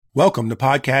Welcome to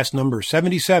podcast number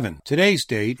 77. Today's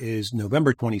date is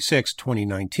November 26,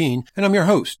 2019, and I'm your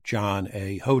host, John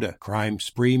A. Hoda. Crime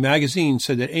Spree magazine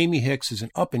said that Amy Hicks is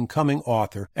an up-and-coming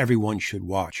author everyone should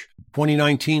watch.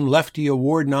 2019 Lefty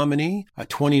Award nominee, a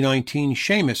 2019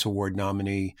 Shamus Award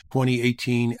nominee,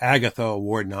 2018 Agatha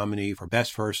Award nominee for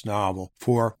Best First Novel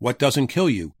for What Doesn't Kill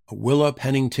You, a Willa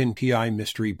Pennington P.I.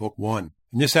 Mystery Book 1.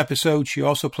 In this episode, she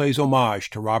also plays homage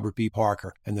to Robert B.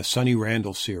 Parker and the Sonny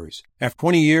Randall series. After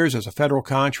 20 years as a federal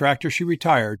contractor, she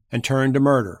retired and turned to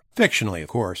murder. Fictionally, of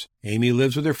course. Amy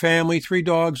lives with her family, 3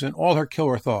 dogs, and all her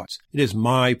killer thoughts. It is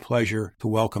my pleasure to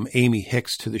welcome Amy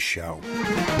Hicks to the show.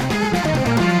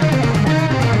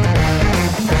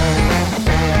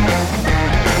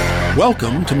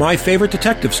 Welcome to My Favorite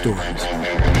Detective Stories.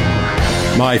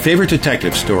 My Favorite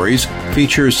Detective Stories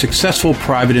features successful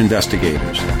private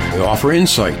investigators. They offer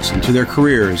insights into their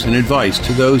careers and advice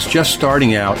to those just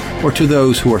starting out or to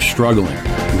those who are struggling.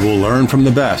 You will learn from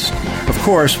the best. Of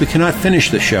course, we cannot finish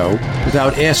the show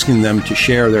without asking them to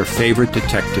share their favorite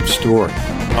detective story.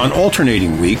 On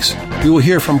alternating weeks, we will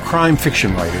hear from crime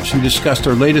fiction writers who discuss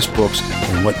their latest books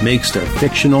and what makes their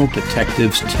fictional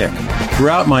detectives tick.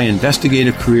 Throughout my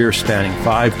investigative career spanning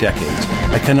 5 decades,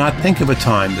 I cannot think of a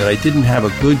time that I didn't have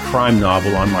a good crime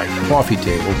novel on my coffee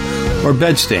table or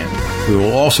bedstand. We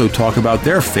will also talk about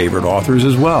their favorite authors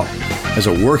as well. As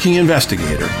a working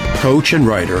investigator, coach, and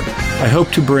writer, I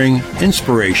hope to bring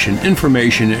inspiration,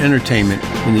 information, and entertainment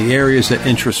in the areas that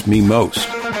interest me most.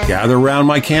 Gather around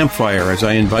my campfire as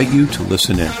I invite you to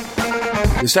listen in.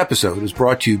 This episode is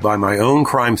brought to you by my own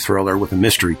crime thriller with a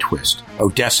mystery twist,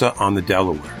 Odessa on the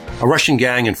Delaware. A Russian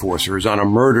gang enforcer is on a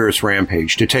murderous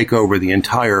rampage to take over the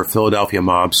entire Philadelphia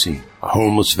mob scene. A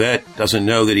homeless vet doesn't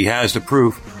know that he has the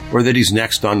proof or that he's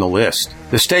next on the list.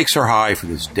 The stakes are high for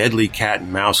this deadly cat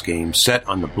and mouse game set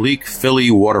on the bleak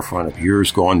Philly waterfront of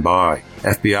years gone by.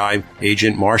 FBI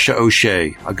agent Marcia O'Shea,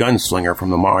 a gunslinger from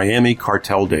the Miami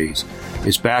cartel days,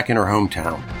 is back in her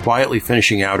hometown, quietly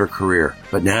finishing out her career,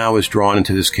 but now is drawn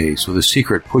into this case with a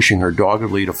secret pushing her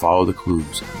doggedly to follow the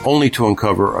clues, only to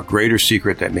uncover a greater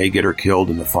secret that may get her killed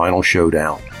in the final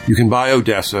showdown. You can buy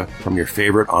Odessa from your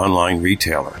favorite online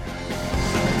retailer.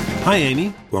 Hi,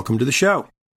 Amy. Welcome to the show.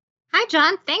 Hi,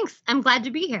 John. Thanks. I'm glad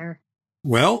to be here.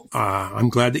 Well, I'm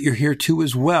glad that you're here too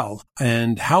as well.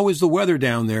 And how is the weather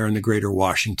down there in the greater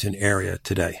Washington area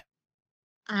today?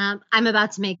 I'm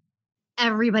about to make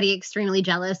everybody extremely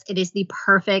jealous. It is the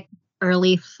perfect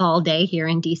early fall day here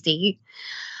in DC.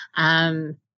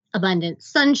 Abundant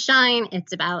sunshine.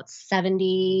 It's about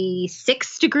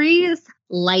 76 degrees,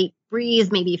 light breeze,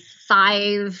 maybe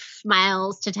 5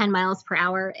 miles to 10 miles per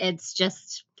hour. It's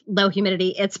just low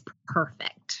humidity. It's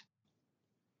perfect.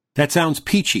 That sounds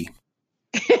peachy.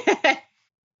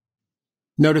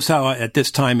 Notice how at this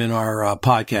time in our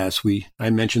podcast, I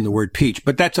mentioned the word peach,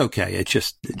 but that's okay. It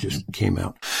just came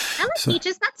out. I like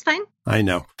peaches. That's fine. I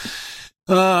know.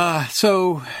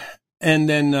 And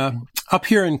then up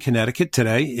here in Connecticut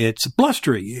today, it's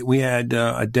blustery. We had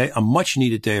a much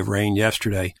needed day of rain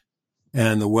yesterday,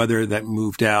 and the weather that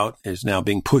moved out is now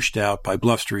being pushed out by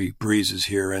blustery breezes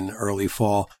here in early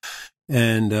fall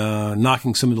and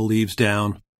knocking some of the leaves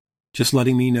down, just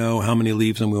letting me know how many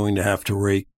leaves I'm going to have to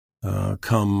rake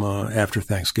come after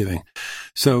Thanksgiving.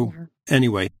 So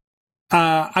anyway,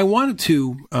 I wanted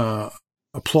to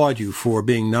applaud you for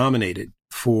being nominated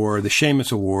for the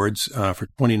Shamus Awards for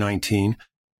 2019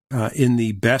 in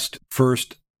the Best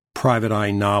First Private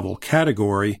Eye Novel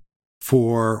category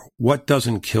for What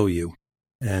Doesn't Kill You.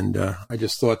 And I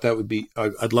just thought that would be,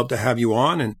 I'd love to have you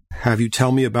on and have you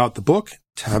tell me about the book,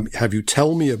 have you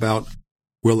tell me about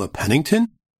Willa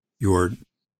Pennington, your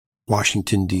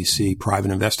Washington, D.C.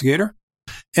 private investigator,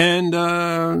 and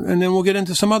then we'll get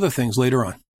into some other things later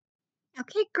on.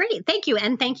 Okay, great. Thank you.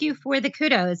 And thank you for the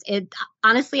kudos.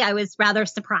 Honestly, I was rather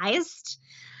surprised.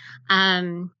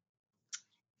 I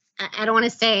don't want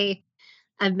to say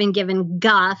I've been given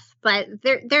guff, but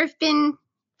there have been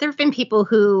people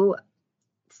who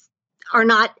are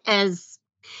not as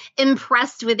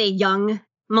impressed with a young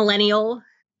millennial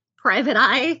private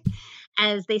eye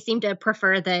as they seem to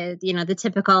prefer the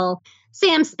typical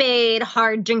Sam Spade,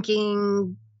 hard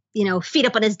drinking, feet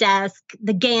up on his desk,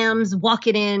 the gams, walk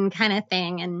it in kind of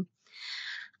thing. And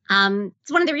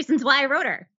it's one of the reasons why I wrote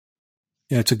her.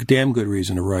 Yeah, it's a damn good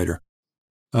reason to write her.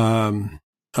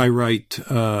 I write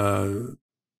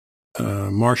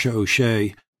Marcia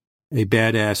O'Shea, a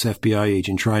badass FBI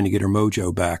agent trying to get her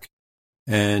mojo back.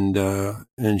 And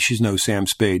she's no Sam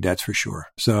Spade, that's for sure.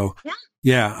 So,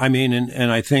 yeah, I mean,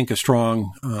 and I think a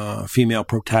strong female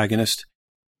protagonist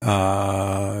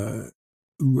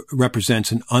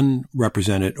represents an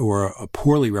unrepresented or a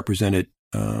poorly represented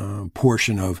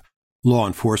portion of law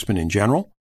enforcement in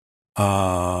general,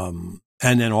 and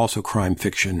then also crime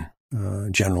fiction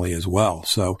generally as well.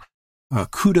 So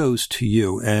kudos to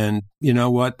you. And you know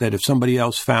what? That if somebody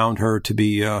else found her to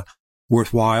be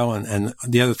worthwhile, and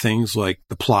the other things like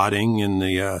the plotting and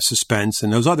the suspense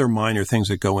and those other minor things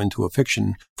that go into a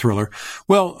fiction thriller,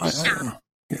 well,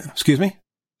 excuse me?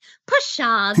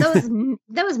 Pshaw,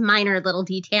 those minor little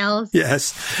details.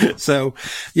 Yes. So,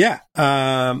 yeah.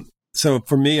 So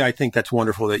for me, I think that's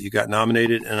wonderful that you got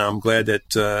nominated, and I'm glad that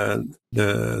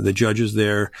the judges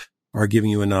there are giving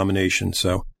you a nomination.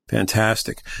 So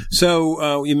fantastic. So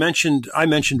I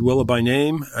mentioned Willa by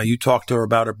name. You talked to her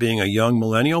about her being a young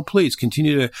millennial. Please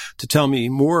continue to tell me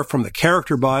more from the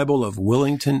character Bible of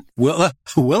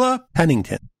Willa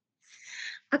Pennington.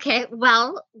 Okay,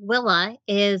 well, Willa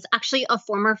is actually a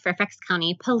former Fairfax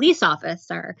County police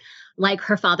officer, like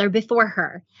her father before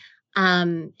her.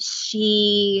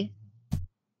 She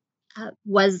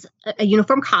was a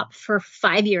uniform cop for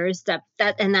 5 years. That's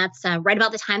right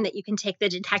about the time that you can take the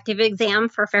detective exam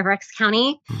for Fairfax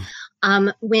County.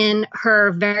 When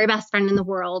her very best friend in the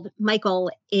world, Michael,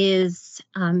 is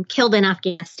killed in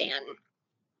Afghanistan.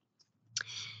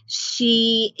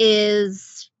 She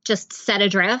is just set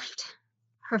adrift.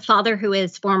 Her father, who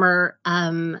is former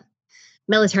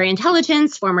military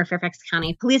intelligence, former Fairfax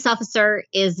County police officer,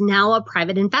 is now a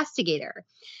private investigator.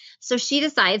 So she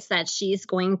decides that she's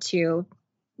going to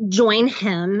join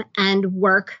him and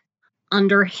work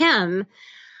under him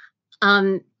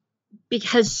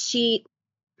because she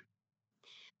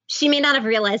may not have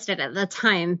realized it at the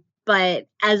time, but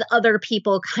as other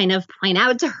people kind of point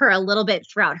out to her a little bit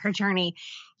throughout her journey,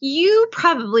 you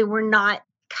probably were not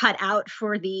cut out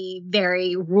for the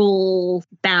very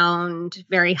rule-bound,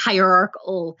 very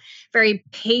hierarchical, very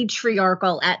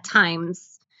patriarchal at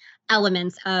times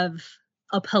elements of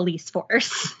a police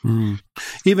force.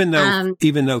 Even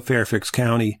though Fairfax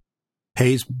County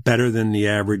pays better than the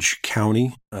average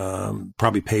county,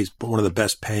 probably pays one of the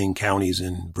best paying counties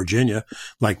in Virginia,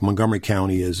 like Montgomery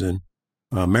County is in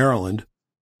Maryland.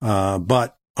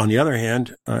 But on the other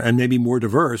hand, and maybe more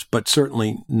diverse, but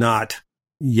certainly not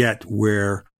yet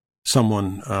where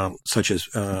someone such as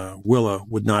Willa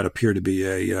would not appear to be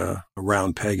a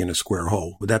round peg in a square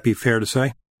hole. Would that be fair to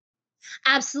say?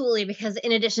 Absolutely, because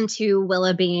in addition to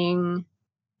Willa being,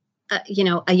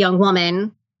 a young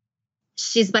woman,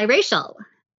 she's biracial.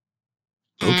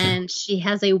 Okay. And she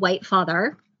has a white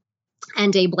father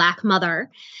and a black mother,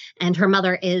 and her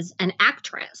mother is an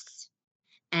actress.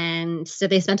 And so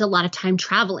they spent a lot of time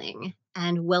traveling.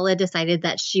 And Willa decided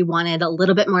that she wanted a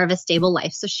little bit more of a stable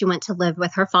life. So she went to live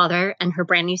with her father and her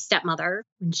brand new stepmother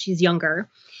when she's younger.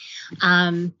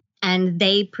 And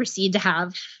they proceed to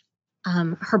have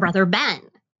her brother Ben.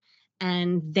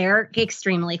 And they're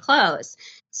extremely close.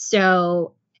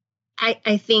 So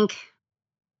I think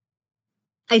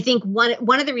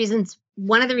one of the reasons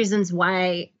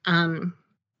why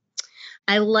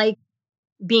I like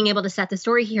being able to set the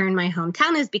story here in my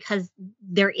hometown is because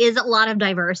there is a lot of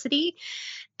diversity,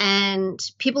 and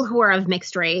people who are of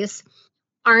mixed race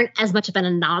aren't as much of an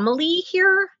anomaly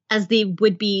here as they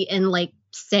would be in, like,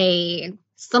 say,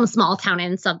 some small town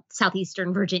in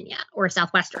southeastern Virginia or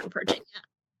southwestern Virginia.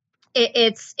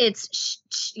 It's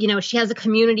she has a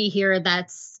community here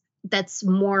that's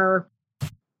more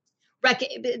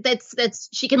that's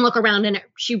she can look around and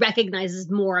she recognizes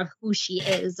more of who she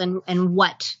is and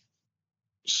what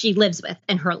she lives with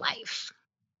in her life.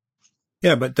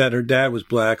 Yeah, but that her dad was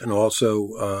black and also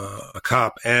a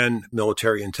cop and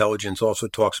military intelligence also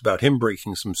talks about him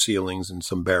breaking some ceilings and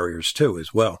some barriers too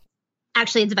as well.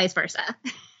 Actually, it's vice versa.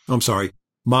 I'm sorry.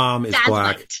 Mom is Dad's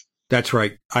black. white. That's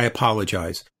right. I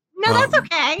apologize. No, that's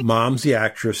okay. Mom's the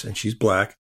actress and she's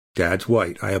black. Dad's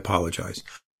white. I apologize.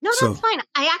 No, that's fine.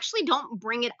 I actually don't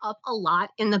bring it up a lot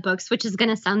in the books, which is going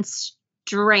to sound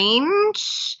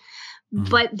strange.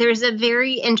 But there's a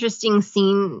very interesting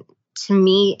scene to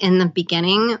me in the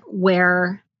beginning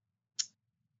where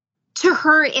to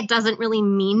her, it doesn't really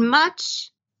mean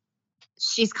much.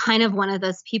 She's kind of one of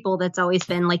those people that's always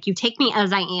been like, you take me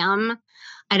as I am.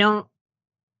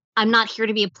 I'm not here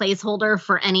to be a placeholder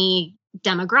for any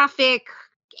demographic,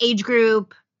 age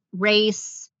group,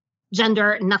 race,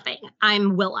 gender, nothing.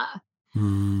 I'm Willa.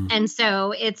 And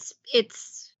so it's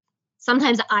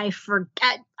sometimes I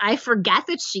forget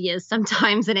that she is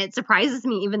sometimes, and it surprises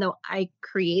me even though I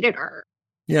created her.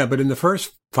 Yeah, but in the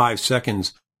first 5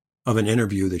 seconds of an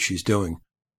interview that she's doing,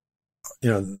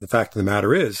 the fact of the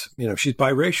matter is, she's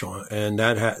biracial, and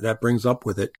that brings up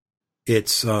with it.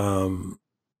 It's from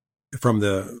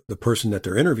the person that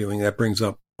they're interviewing, that brings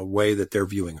up way that they're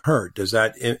viewing her. Does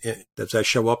that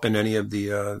show up in any of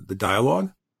the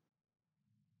dialogue?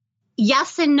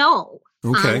 Yes and no.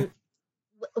 Okay.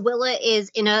 Willa is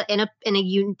in a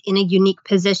unique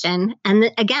position,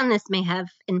 and again, this may have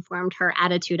informed her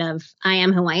attitude of I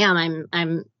am who I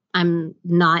am. I'm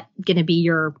not going to be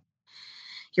your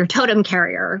totem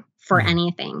carrier for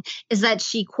anything. Is that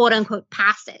she quote unquote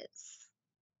passes?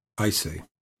 I see.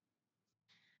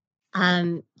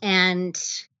 And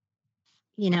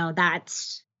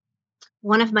that's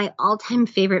one of my all-time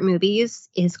favorite movies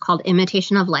is called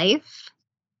Imitation of Life.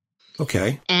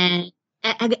 Okay. And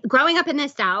growing up in the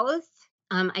South,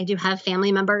 I do have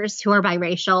family members who are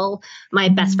biracial. My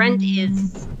best friend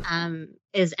is an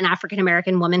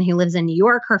African-American woman who lives in New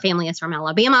York. Her family is from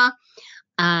Alabama.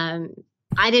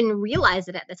 I didn't realize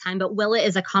it at the time, but Willa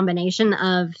is a combination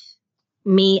of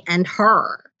me and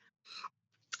her.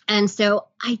 And so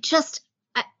I just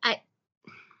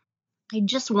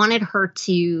wanted her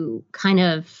to kind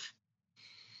of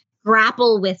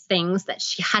grapple with things that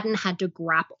she hadn't had to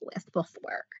grapple with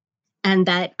before, and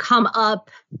that come up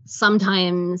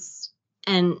sometimes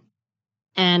and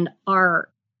are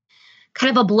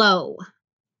kind of a blow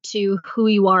to who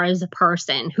you are as a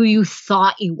person, who you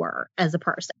thought you were as a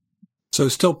person. So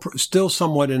still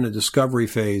somewhat in a discovery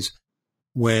phase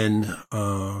when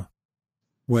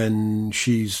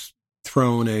she's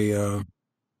thrown a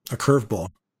curveball.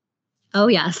 Oh,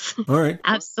 yes. All right.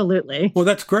 Absolutely. Well,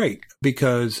 that's great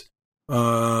because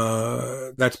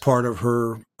that's part of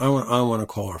her. I want to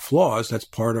call her flaws. That's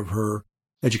part of her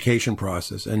education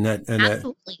process, and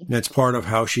that's part of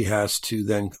how she has to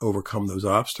then overcome those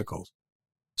obstacles.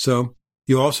 So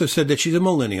you also said that she's a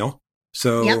millennial.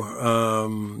 So yep.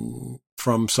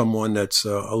 From someone that's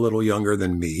a little younger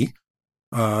than me.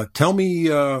 Tell me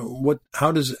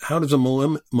how does a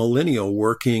millennial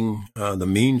working the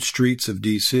mean streets of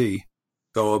DC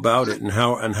go about it, and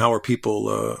how do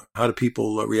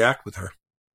people react with her?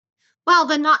 Well,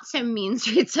 the not so mean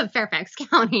streets of Fairfax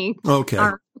County. Okay.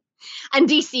 And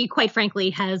DC, quite frankly,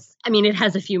 it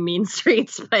has a few mean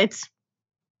streets, but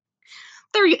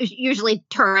they're usually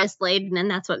tourist laden,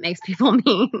 and that's what makes people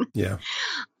mean. Yeah.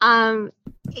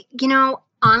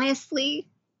 Honestly,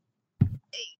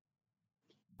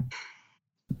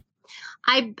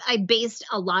 I based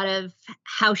a lot of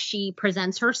how she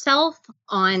presents herself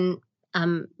on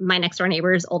my next door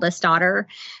neighbor's oldest daughter,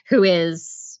 who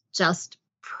is just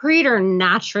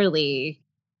preternaturally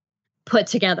put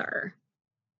together.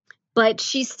 But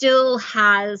she still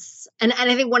has, and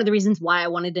I think one of the reasons why I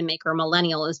wanted to make her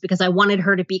millennial is because I wanted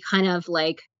her to be kind of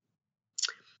like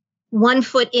 1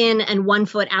 foot in and 1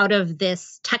 foot out of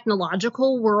this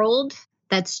technological world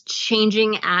that's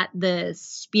changing at the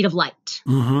speed of light.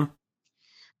 Mm-hmm.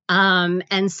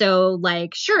 And so,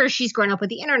 like, sure, she's grown up with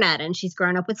the internet and she's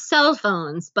grown up with cell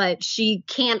phones, but she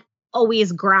can't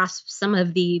always grasp some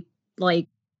of the, like,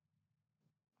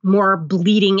 more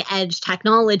bleeding edge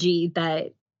technology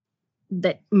that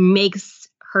makes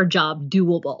her job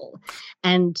doable.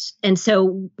 And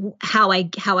so how I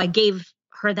gave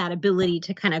her that ability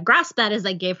to kind of grasp that is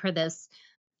I gave her this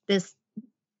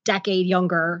decade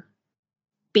younger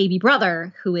baby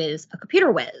brother who is a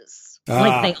computer whiz.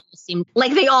 Like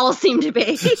they all seem to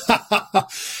be.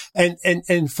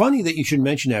 and funny that you should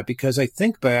mention that, because I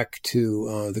think back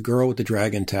to The Girl with the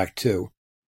Dragon Tattoo,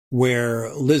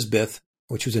 where Lisbeth,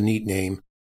 which was a neat name,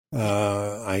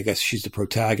 I guess she's the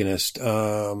protagonist,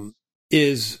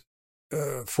 is,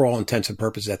 for all intents and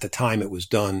purposes, at the time it was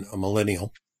done, a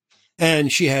millennial.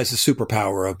 And she has the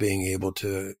superpower of being able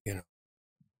to,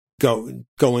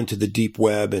 go into the deep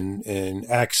web and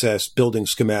access building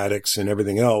schematics and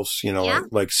everything else,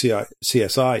 like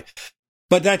CSI.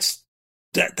 But that's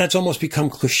almost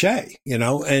become cliche,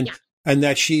 and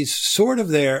that she's sort of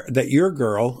there, that your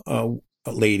girl,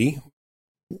 a lady,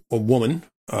 a woman,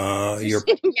 your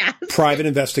yes. private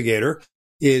investigator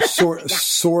is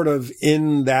sort of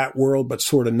in that world, but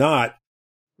sort of not,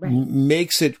 right.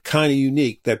 Makes it kind of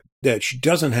unique that she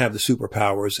doesn't have the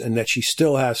superpowers and that she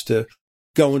still has to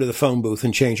go into the phone booth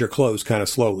and change her clothes kind of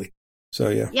slowly. So,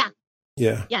 yeah.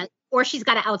 Yeah. Or she's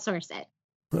got to outsource it.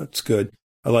 That's good.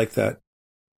 I like that.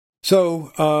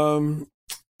 So,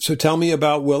 so tell me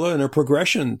about Willa and her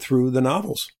progression through the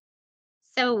novels.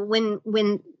 So when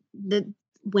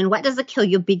What Does It Kill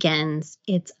You begins,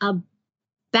 it's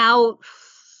about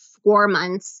 4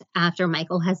 months after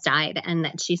Michael has died and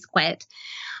that she's quit.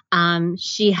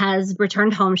 She has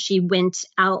returned home. She went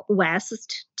out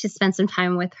west to spend some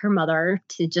time with her mother,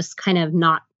 to just kind of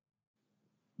not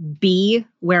be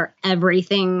where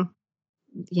everything,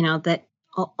 that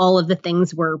all of the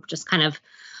things were just kind of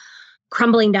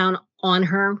crumbling down on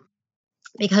her.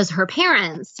 because her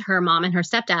parents, her mom and her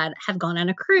stepdad, have gone on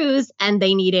a cruise and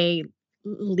they need a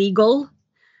legal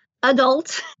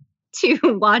adult to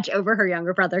watch over her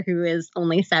younger brother, who is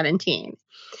only 17.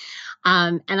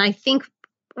 And I think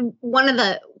one of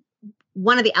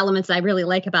the elements that I really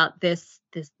like about this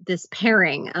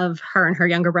pairing of her and her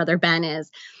younger brother Ben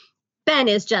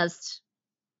is just,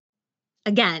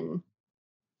 again,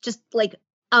 just like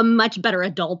a much better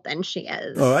adult than she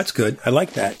is. Oh, that's good. I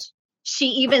like that. She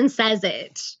even says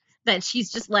it, that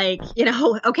she's just like,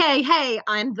 okay, hey,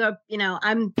 I'm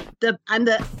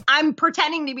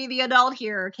pretending to be the adult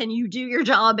here. Can you do your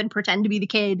job and pretend to be the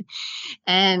kid?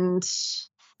 And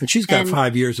she's got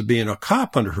 5 years of being a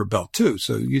cop under her belt too.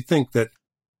 So you think that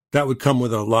would come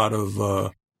with a lot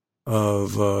of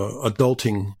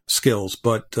adulting skills,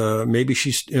 but maybe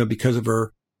she's, because of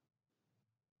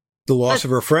the loss of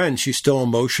her friend, she's still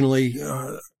emotionally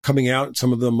coming out.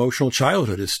 Some of the emotional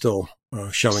childhood is still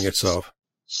showing itself.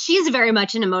 She's very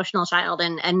much an emotional child,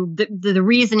 and the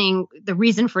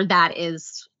reason for that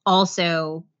is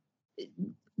also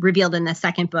revealed in the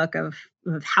second book of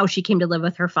how she came to live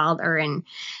with her father and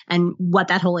what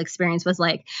that whole experience was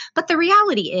like. But the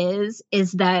reality is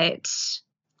that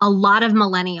a lot of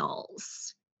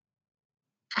millennials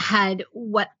had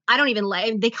what I don't even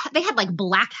like. They had like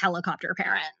black helicopter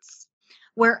parents,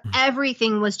 where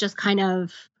everything was just kind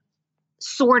of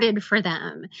sorted for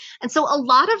them, and so a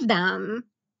lot of them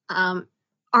are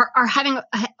having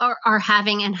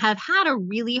and have had a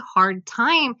really hard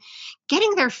time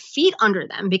getting their feet under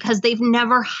them, because they've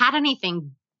never had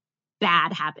anything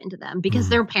bad happen to them, because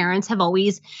their parents have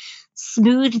always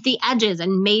smoothed the edges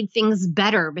and made things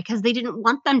better because they didn't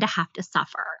want them to have to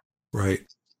suffer. Right.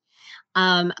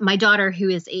 My daughter, who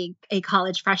is a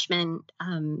college freshman,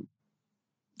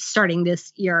 starting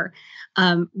this year,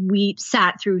 we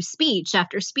sat through speech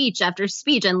after speech after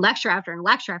speech and lecture after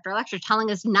lecture after lecture,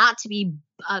 telling us not to be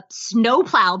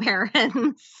snowplow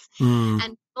parents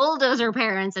and bulldozer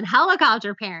parents and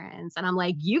helicopter parents. And I'm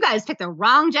like, you guys picked the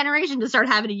wrong generation to start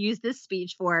having to use this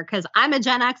speech for, because I'm a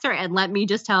Gen Xer, and let me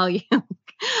just tell you,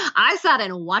 I sat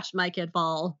and watched my kid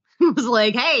fall. It was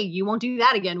like, hey, you won't do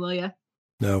that again, will you?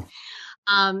 No.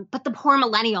 But the poor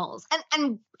millennials,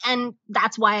 and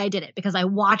that's why I did it, because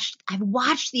I've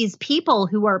watched these people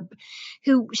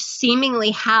who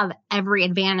seemingly have every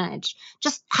advantage,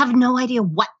 just have no idea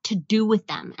what to do with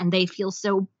them, and they feel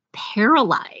so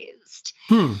paralyzed.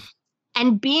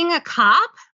 And being a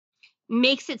cop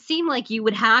makes it seem like you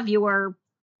would have your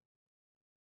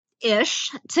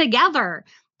ish together.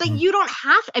 But you don't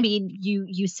have,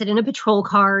 you sit in a patrol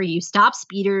car, you stop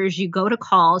speeders, you go to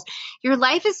calls. Your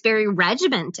life is very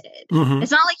regimented.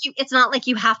 It's not like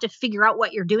you have to figure out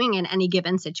what you're doing in any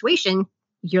given situation.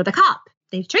 You're the cop.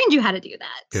 They've trained you how to do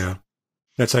that. Yeah.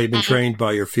 That's how you've been trained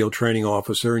by your field training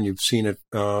officer, and you've seen it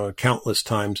countless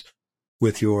times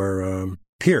with your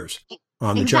peers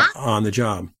on the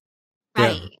job.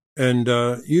 Right. Yeah. And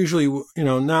usually,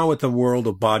 now with the world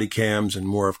of body cams and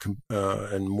more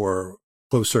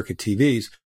closed circuit TVs,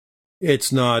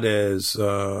 it's not as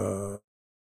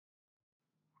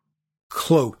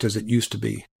cloaked as it used to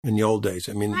be in the old days.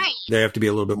 Right. They have to be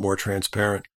a little bit more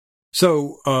transparent.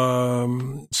 So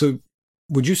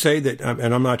would you say that,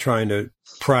 and I'm not trying to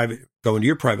go into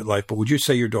your private life, but would you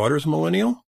say your daughter's a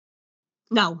millennial?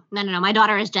 No. My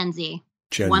daughter is Gen Z.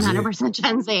 100%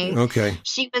 Gen Z. Okay.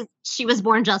 She was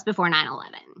born just before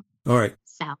 9/11. All right.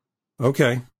 So.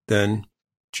 Okay. Then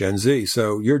Gen Z.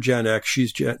 So you're Gen X,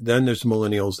 then there's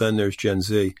millennials, then there's Gen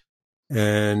Z.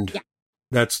 And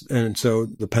so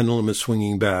the pendulum is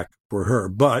swinging back for her.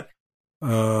 But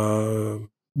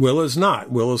Willa's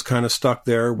not. Willa's kind of stuck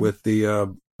there with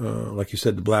the, like you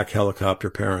said, the black helicopter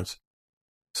parents.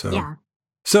 So, yeah.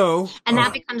 So. And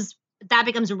that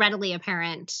becomes readily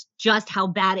apparent just how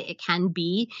bad it can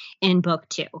be in book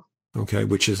 2. Okay.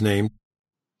 Which is named?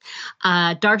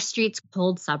 Dark Streets,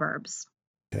 Cold Suburbs.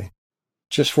 Okay.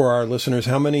 Just for our listeners,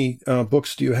 how many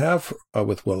books do you have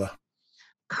with Willa?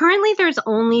 Currently, there's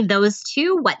only those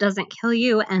 2, What Doesn't Kill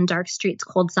You and Dark Streets,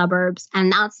 Cold Suburbs. And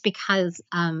that's because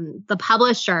the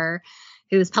publisher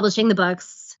who's publishing the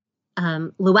books,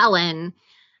 Llewellyn,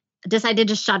 decided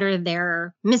to shutter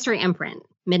their mystery imprint,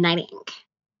 Midnight Ink.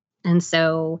 And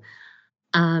so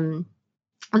the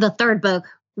 3rd book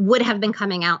would have been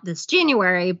coming out this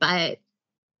January, but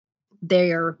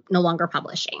they're no longer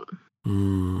publishing.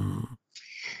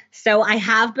 So I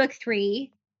have book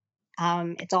 3.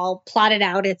 It's all plotted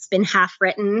out. It's been half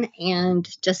written. And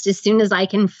just as soon as I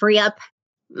can free up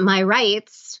my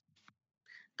rights,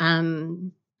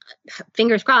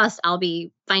 fingers crossed, I'll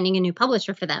be finding a new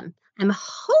publisher for them. I'm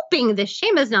hoping the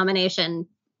Seamus nomination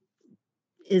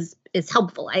is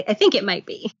helpful. I think it might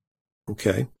be.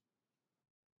 Okay.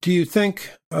 Do you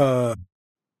think that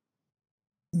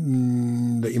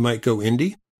you might go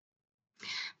indie?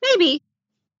 Maybe.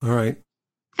 All right.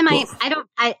 I might. Well,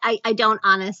 I don't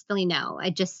honestly know.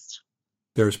 I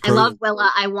love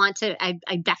Willa.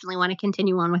 I definitely want to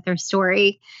continue on with her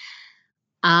story.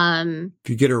 If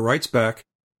you get her rights back.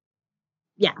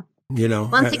 Yeah.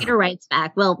 Once I get her rights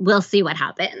back, we'll see what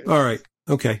happens. All right.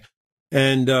 Okay.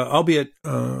 And I'll be at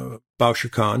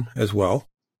BoucherCon as well.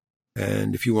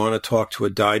 And if you want to talk to a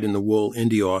dyed-in-the-wool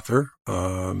indie author,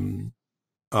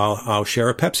 I'll share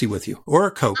a Pepsi with you or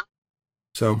a Coke.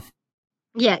 So.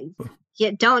 Yeah.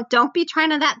 Don't be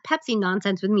trying to that Pepsi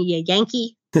nonsense with me, you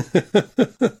Yankee.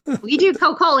 We do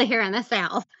Coca-Cola here in the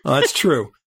South. That's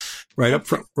true. Right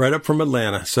up from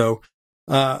Atlanta. So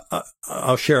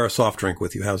I'll share a soft drink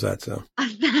with you. How's that sound?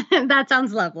 That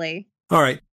sounds lovely. All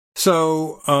right.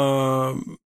 So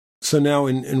now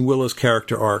in Willa's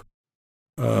character arc,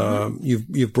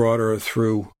 you've brought her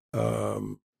through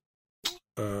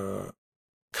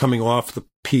coming off the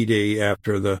PD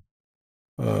after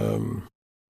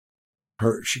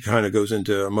she kind of goes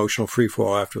into emotional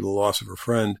freefall after the loss of her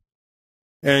friend.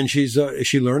 And is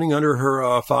she learning under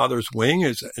her father's wing?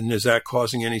 Is that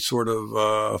causing any sort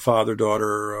of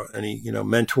father-daughter, any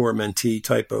mentor-mentee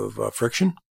type of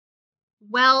friction?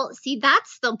 Well, see,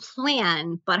 that's the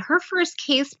plan. But her first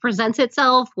case presents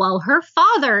itself while her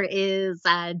father is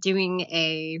doing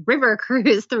a river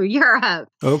cruise through Europe.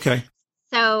 Okay.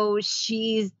 So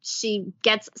she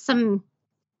gets some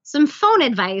phone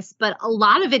advice, but a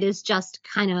lot of it is just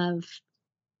kind of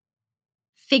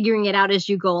figuring it out as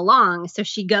you go along. So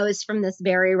she goes from this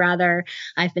very rather,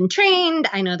 I've been trained,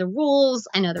 I know the rules,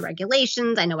 I know the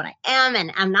regulations, I know what I am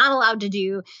and I'm not allowed to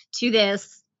do, to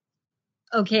this,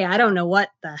 okay, I don't know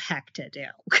what the heck to do.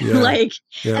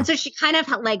 Yeah. And so she kind of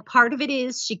part of it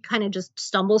is she kind of just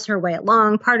stumbles her way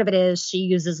along. Part of it is she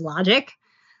uses logic.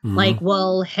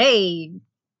 Well, hey,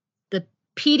 the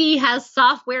PD has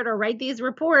software to write these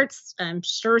reports. I'm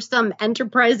sure some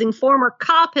enterprising former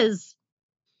cop has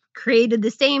created the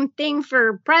same thing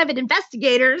for private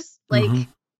investigators.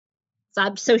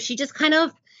 So she just kind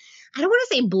of, I don't want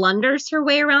to say blunders her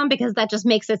way around because that just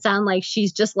makes it sound like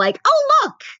she's just like, oh,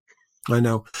 look. I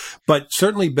know, but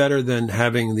certainly better than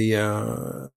having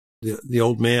the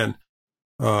old man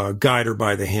guide her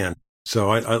by the hand. So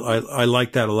I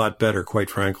like that a lot better, quite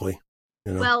frankly.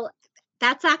 Well,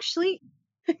 that's actually,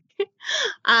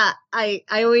 I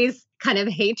always kind of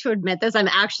hate to admit this.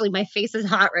 My face is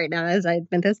hot right now as I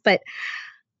admit this, but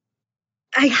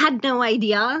I had no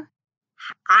idea.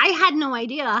 I had no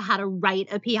idea how to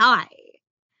write a PI.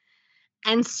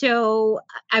 And so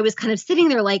I was kind of sitting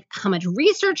there like, how much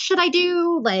research should I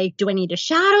do? Do I need to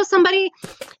shadow somebody?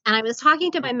 And I was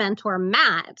talking to my mentor,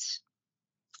 Matt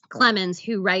Clemens,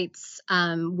 who writes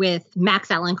with Max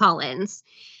Allan Collins,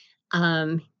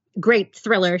 great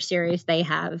thriller series they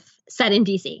have set in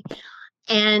DC.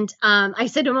 And I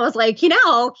said to him, I was like,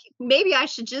 maybe I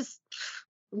should just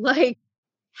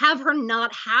have her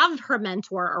not have her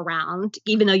mentor around,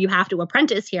 even though you have to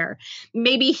apprentice here.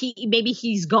 Maybe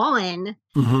he's gone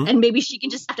and maybe she can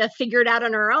just have to figure it out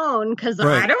on her own because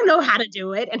I don't know how to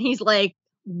do it. And he's like,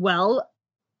 well,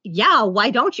 yeah, why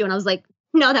don't you? And I was like,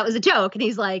 no, that was a joke. And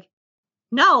he's like,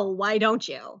 no, why don't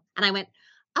you? And I went,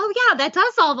 oh yeah, that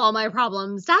does solve all my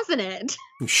problems, doesn't it?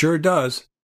 It sure does.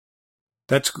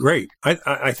 That's great.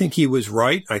 I think he was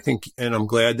right. And I'm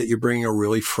glad that you're bringing a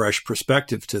really fresh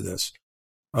perspective to this.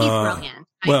 He's brilliant.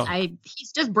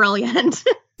 He's just brilliant.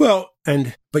 But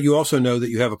you also know that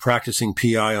you have a practicing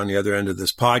PI on the other end of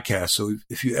this podcast. So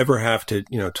if you ever have to,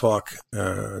 talk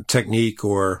technique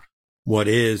or what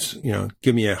is,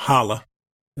 give me a holla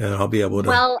and I'll be able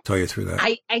to tell you through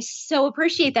that. I so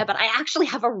appreciate that, but I actually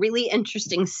have a really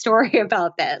interesting story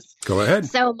about this. Go ahead.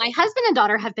 So my husband and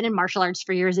daughter have been in martial arts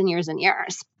for years and years and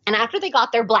years. And after they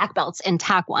got their black belts in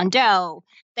Taekwondo,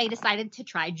 they decided to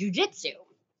try jujitsu.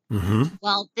 Mm-hmm.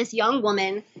 Well, this young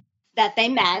woman that they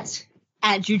met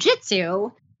at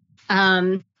jujitsu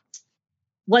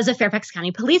was a Fairfax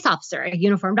County police officer, a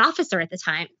uniformed officer at the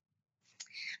time.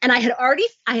 And I had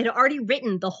already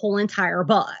written the whole entire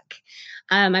book.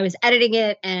 I was editing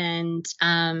it and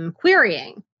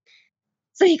querying.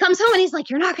 So he comes home and he's like,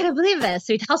 you're not going to believe this.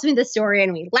 So he tells me the story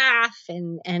and we laugh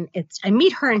and I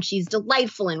meet her and she's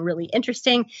delightful and really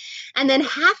interesting. And then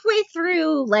halfway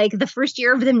through the first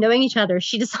year of them knowing each other,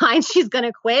 she decides she's going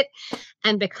to quit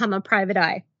and become a private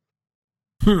eye.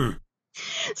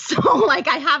 So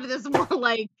I have this more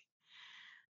I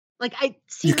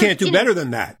see. You can't do better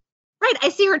than that. Right. I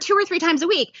see her 2 or 3 times a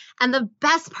week. And the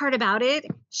best part about it,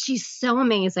 she's so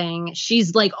amazing.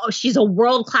 She's like, oh, she's a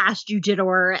world-class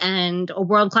jujitsu and a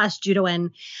world-class judoan.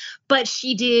 But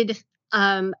she did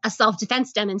a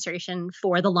self-defense demonstration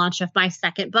for the launch of my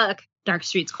second book, Dark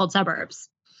Streets, Cold Suburbs.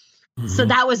 Mm-hmm. So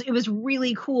it was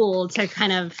really cool to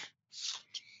kind of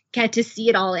get to see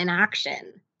it all in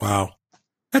action. Wow.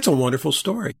 That's a wonderful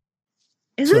story.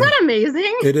 Isn't that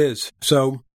amazing? It is.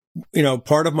 So,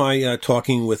 part of my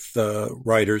talking with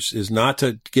writers is not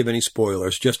to give any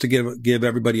spoilers, just to give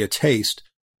everybody a taste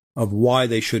of why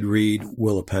they should read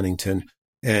Willa Pennington.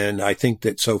 And I think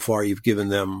that so far you've given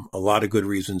them a lot of good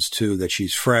reasons too, that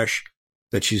she's fresh,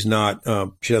 that she's not,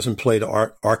 she doesn't play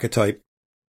the archetype.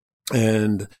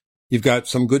 And you've got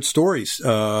some good stories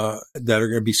that are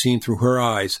going to be seen through her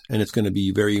eyes. And it's going to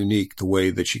be very unique, the way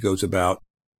that she goes about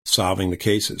solving the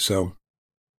cases. So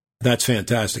that's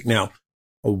fantastic. Now,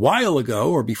 a while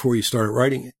ago, or before you started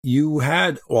writing, you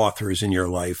had authors in your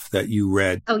life that you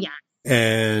read. Oh, yeah.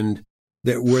 And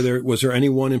was there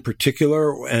anyone in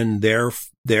particular and their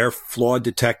flawed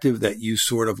detective that you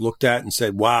sort of looked at and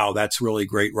said, wow, that's really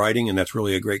great writing and that's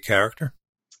really a great character?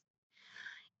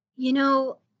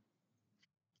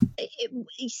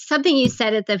 Something you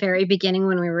said at the very beginning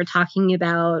when we were talking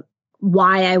about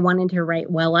why I wanted to write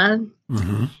Willa.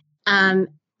 Mm-hmm.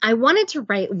 I wanted to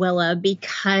write Willa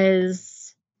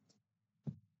because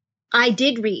I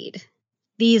did read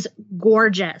these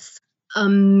gorgeous,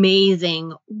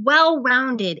 amazing,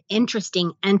 well-rounded,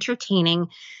 interesting, entertaining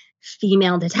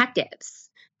female detectives.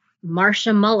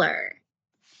 Marcia Muller,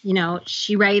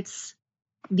 she writes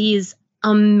these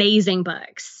amazing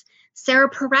books.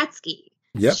 Sarah Paretsky,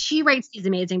 yep. She writes these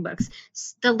amazing books.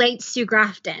 The late Sue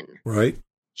Grafton, right?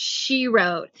 She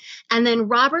wrote. And then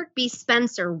Robert B.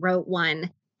 Spencer wrote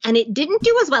one, and it didn't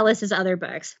do as well as his other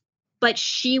books. But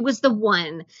she was the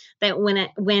one that when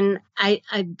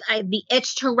the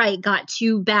itch to write got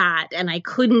too bad and I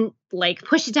couldn't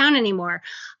push it down anymore,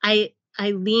 I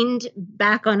leaned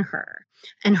back on her,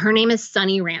 and her name is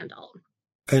Sunny Randall.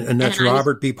 And that's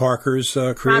Robert B. Parker's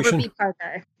creation? Robert B.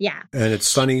 Parker, yeah. And it's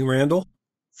Sunny Randall?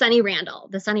 Sunny Randall,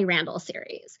 the Sunny Randall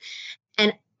series.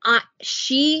 And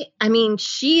she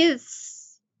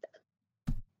is,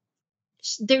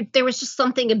 there was just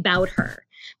something about her.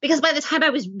 Because by the time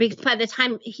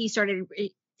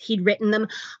he'd written them,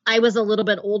 I was a little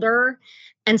bit older.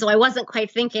 And so I wasn't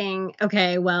quite thinking,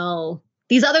 okay, well,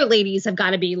 these other ladies have got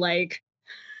to be even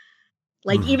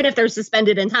if they're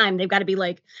suspended in time, they've got to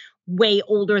be way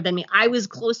older than me. I was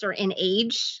closer in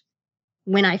age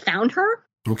when I found her.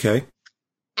 Okay.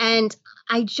 And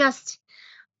I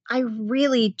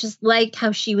really just liked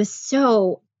how she was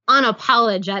so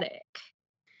unapologetic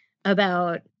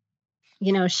about,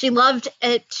 she loved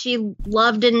it. She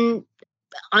loved an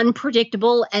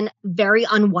unpredictable and very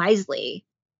unwisely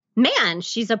man.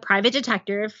 She's a private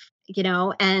detective,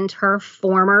 and her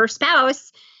former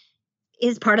spouse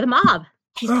is part of the mob.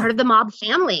 She's part of the mob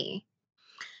family.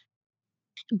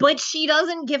 But she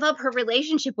doesn't give up her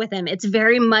relationship with him. It's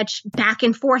very much back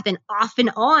and forth and off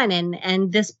and on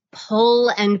and this pull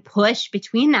and push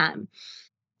between them.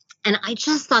 And I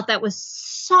just thought that was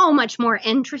so much more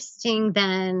interesting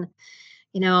than,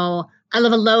 I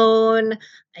live alone.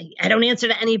 I don't answer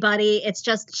to anybody. It's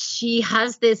just she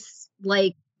has this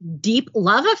deep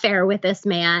love affair with this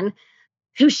man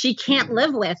who she can't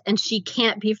live with and she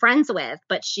can't be friends with,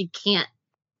 but she can't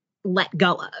let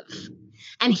go of.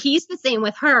 And he's the same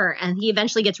with her. And he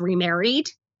eventually gets remarried,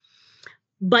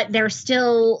 but they're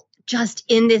still just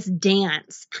in this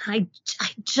dance. I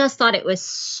just thought it was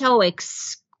so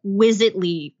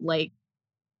exquisitely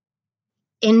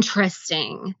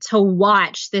interesting to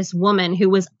watch this woman who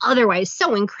was otherwise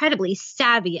so incredibly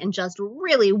savvy and just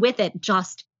really with it,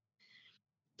 just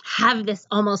have this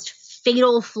almost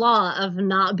fatal flaw of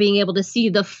not being able to see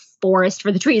the forest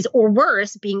for the trees, or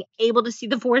worse, being able to see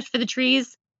the forest for the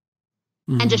trees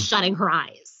and just shutting her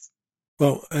eyes.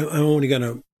 Well, I'm going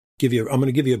to give you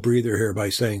a breather here by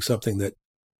saying something that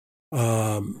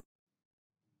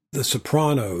The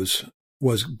Sopranos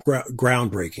was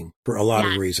groundbreaking for a lot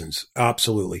of reasons.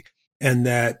 Absolutely. And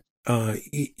that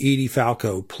Edie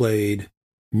Falco played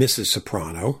Mrs.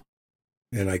 Soprano.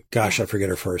 And I forget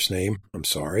her first name. I'm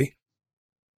sorry.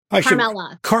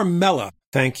 Carmela. Carmela.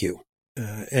 Thank you.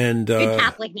 Good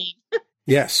Catholic name.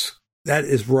 Yes, that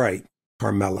is right.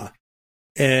 Carmela.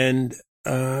 And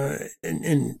for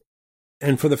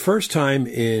the first time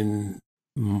in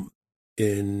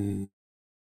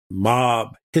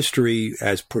mob history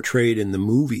as portrayed in the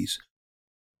movies,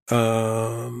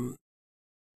 the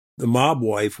mob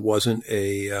wife wasn't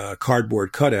a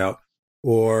cardboard cutout,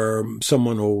 or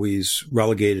someone always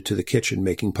relegated to the kitchen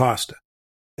making pasta.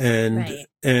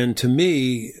 And to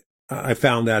me, I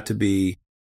found that to be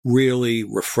really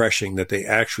refreshing, that they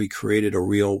actually created a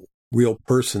real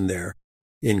person there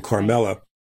in Carmela.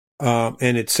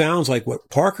 And it sounds like what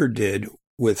Parker did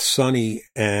with Sonny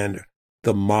and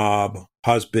the mob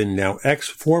husband, now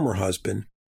former husband,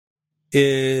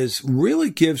 is really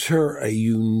gives her a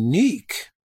unique,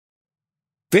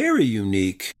 very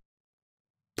unique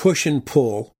push and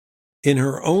pull in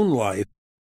her own life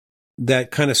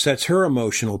that kind of sets her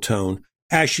emotional tone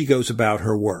as she goes about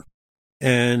her work.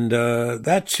 And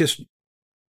that's just,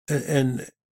 and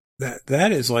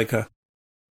that is like a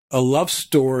love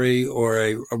story or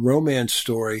a romance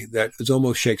story that is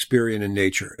almost Shakespearean in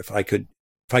nature, if I could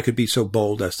be so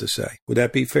bold as to say. Would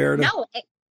that be fair? No,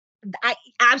 I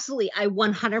absolutely, I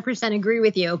 100% agree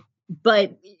with you,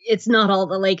 but it's not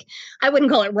all I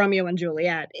wouldn't call it Romeo and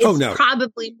Juliet.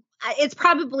 It's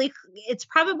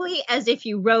probably as if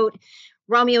you wrote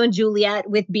Romeo and Juliet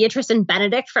with Beatrice and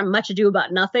Benedict from Much Ado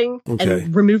About Nothing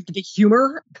and removed the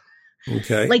humor.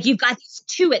 Okay. You've got these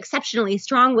two exceptionally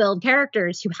strong-willed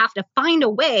characters who have to find a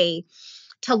way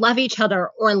to love each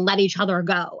other or let each other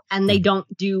go. And they don't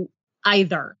do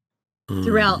either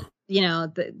throughout,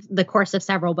 the course of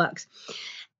several books.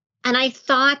 And I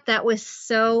thought that was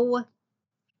so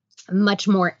much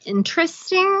more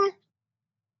interesting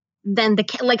than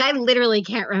I literally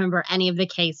can't remember any of the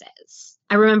cases.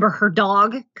 I remember her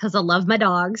dog because I love my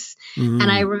dogs. And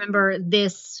I remember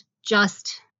this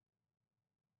just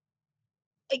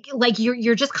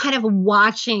you're just kind of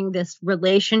watching this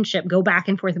relationship go back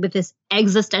and forth with this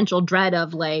existential dread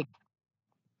of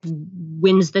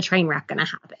when's the train wreck going to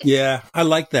happen? Yeah, I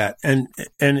like that. And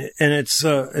it's,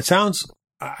 it sounds,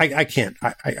 I can't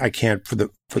for the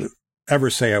ever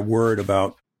say a word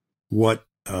about what,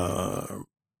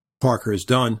 Parker has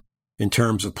done in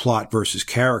terms of plot versus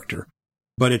character.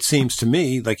 But it seems to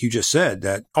me, like you just said,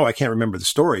 that, I can't remember the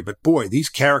story, but boy, these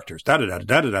characters,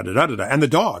 da-da-da-da-da-da-da-da-da, and the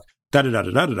dog,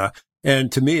 da-da-da-da-da-da-da.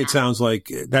 And to me, it sounds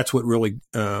like that's what really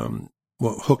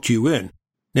hooked you in.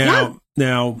 Now,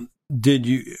 did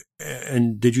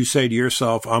you say to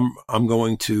yourself, I'm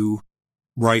going to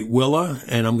write Willa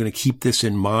and I'm going to keep this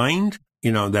in mind,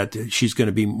 that she's going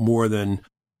to be more than,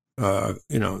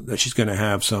 that she's going to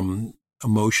have some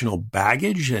emotional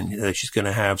baggage and that she's going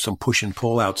to have some push and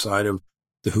pull outside of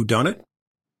the whodunit?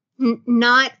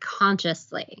 Not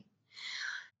consciously.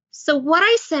 So what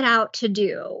I set out to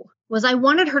do was I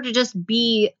wanted her to just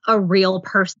be a real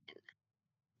person.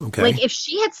 Okay. If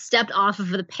she had stepped off of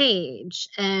the page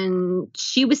and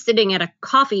she was sitting at a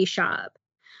coffee shop,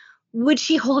 would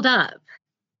she hold up?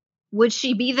 Would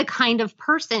she be the kind of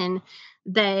person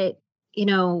that,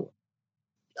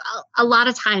 a lot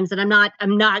of times, and I'm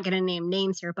not going to name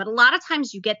names here, but a lot of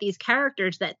times you get these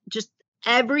characters that just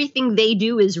everything they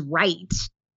do is right.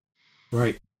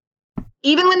 Right.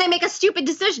 Even when they make a stupid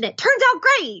decision, it turns out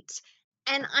great.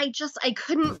 And I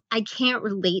can't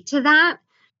relate to that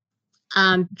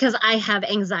because I have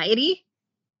anxiety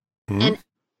and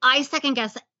I second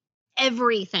guess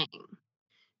everything.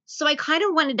 So I kind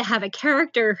of wanted to have a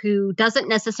character who doesn't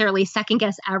necessarily second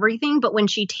guess everything, but when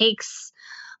she takes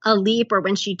a leap or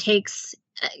when she takes,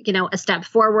 a step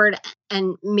forward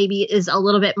and maybe is a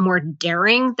little bit more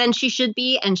daring than she should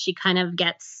be and she kind of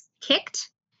gets kicked.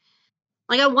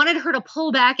 I wanted her to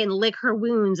pull back and lick her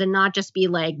wounds and not just be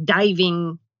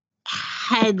diving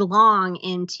headlong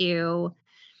into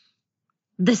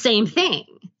the same thing.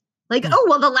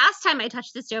 The last time I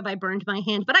touched the stove, I burned my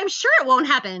hand, but I'm sure it won't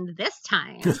happen this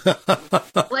time.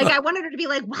 I wanted her to be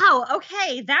wow,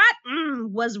 okay, that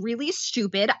was really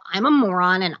stupid. I'm a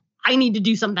moron and I need to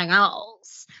do something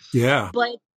else. Yeah.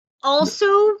 But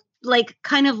also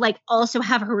also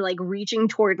have her reaching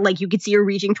toward, you could see her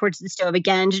reaching towards the stove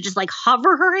again to just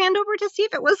hover her hand over to see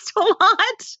if it was still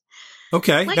hot.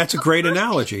 Okay. That's a great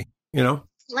analogy,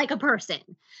 Like a person,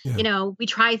 yeah. We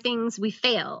try things, we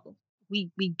fail. We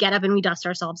get up and we dust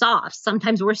ourselves off.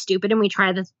 Sometimes we're stupid and we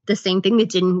try the same thing that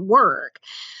didn't work.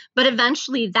 But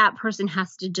eventually that person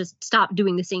has to just stop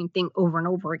doing the same thing over and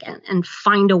over again and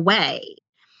find a way.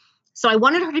 So I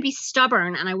wanted her to be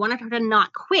stubborn and I wanted her to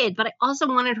not quit, but I also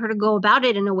wanted her to go about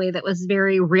it in a way that was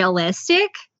very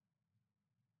realistic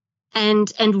and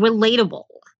relatable.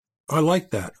 I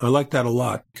like that. I like that a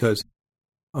lot because,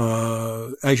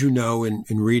 as you know, in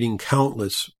reading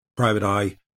countless Private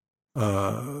Eye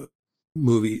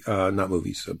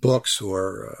books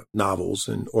or novels,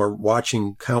 or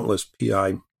watching countless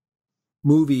PI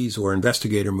movies or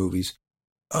investigator movies,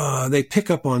 they pick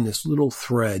up on this little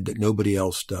thread that nobody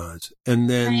else does, and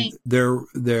then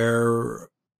their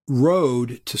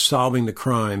road to solving the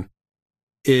crime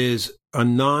is a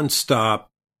nonstop,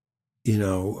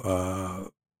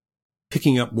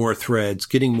 picking up more threads,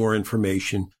 getting more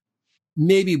information,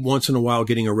 maybe once in a while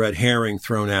getting a red herring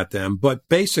thrown at them. But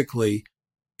basically,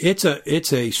 it's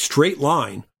a straight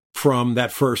line from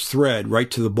that first thread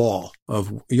right to the ball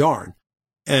of yarn.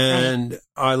 And right.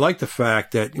 I like the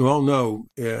fact that,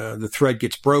 the thread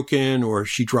gets broken or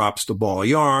she drops the ball of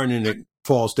yarn and it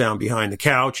falls down behind the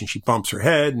couch and she bumps her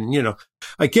head. And,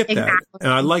 I get that.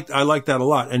 And I like that a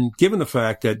lot. And given the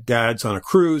fact that Dad's on a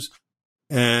cruise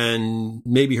and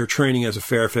maybe her training as a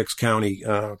Fairfax County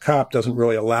cop doesn't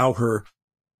really allow her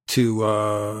to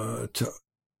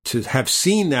have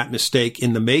seen that mistake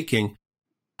in the making,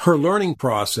 her learning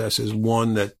process is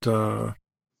one that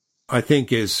I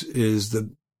think is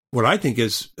what I think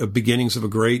is beginnings of a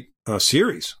great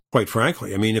series, quite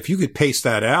frankly. I mean, if you could pace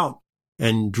that out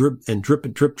and drip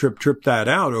that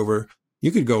out over,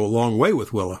 you could go a long way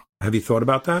with Willa. Have you thought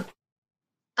about that?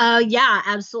 Yeah,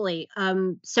 absolutely.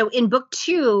 So in book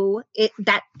 2,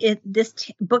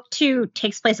 book 2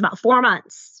 takes place about 4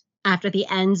 months after the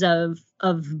ends of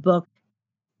book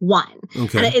 1.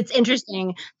 Okay. And it's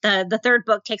interesting. The third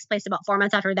book takes place about 4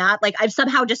 months after that. Like I've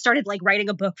somehow just started like writing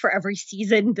a book for every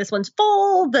season. This one's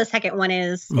fall. The second one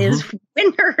is winter.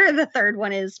 The third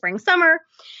one is spring, summer.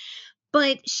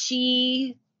 But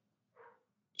she's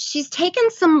taken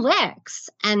some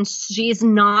licks and she's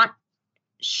not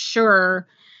sure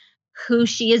who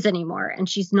she is anymore. And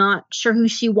she's not sure who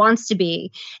she wants to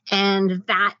be. And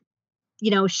that,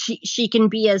 she can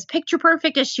be as picture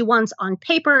perfect as she wants on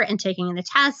paper and taking in the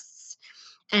tests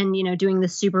and, doing the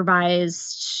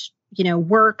supervised,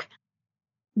 work.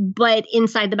 But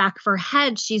inside the back of her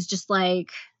head, she's just like,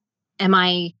 am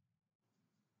I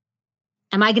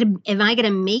going to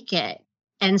make it?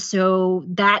 And so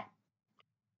that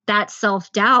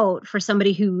self-doubt for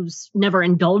somebody who's never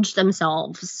indulged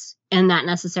themselves in that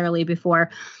necessarily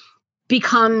before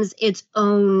becomes its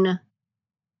own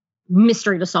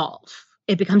mystery to solve.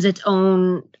 It becomes its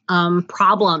own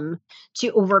problem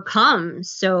to overcome.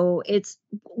 So it's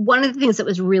one of the things that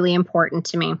was really important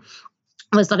to me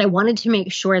was that I wanted to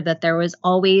make sure that there was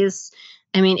always,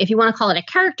 if you want to call it a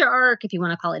character arc, if you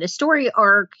want to call it a story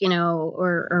arc,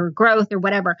 or growth or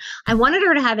whatever, I wanted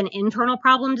her to have an internal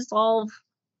problem to solve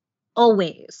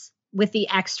always with the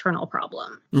external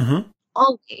problem. Mm-hmm.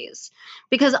 Always.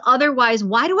 Because otherwise,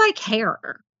 why do I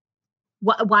care?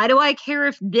 Why do I care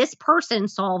if this person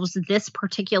solves this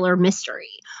particular mystery?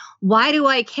 Why do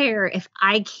I care if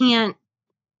I can't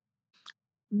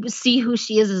see who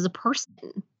she is as a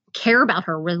person, care about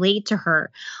her, relate to her,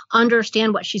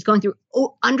 understand what she's going through,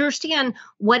 understand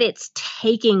what it's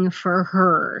taking for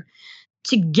her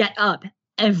to get up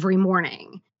every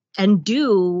morning and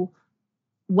do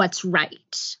what's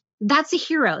right? That's a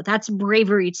hero. That's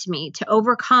bravery to me, to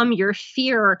overcome your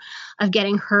fear of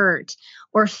getting hurt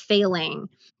or failing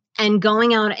and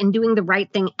going out and doing the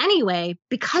right thing anyway,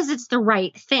 because it's the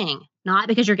right thing, not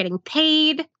because you're getting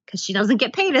paid, because she doesn't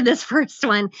get paid in this first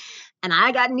one. And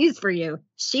I got news for you.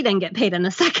 She didn't get paid in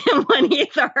the second one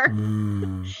either.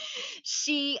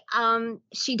 She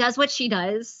does what she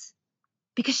does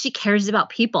because she cares about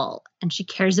people and she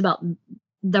cares about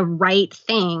the right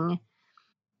thing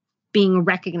being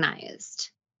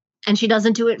recognized. And she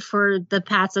doesn't do it for the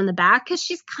pats on the back because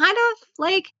she's kind of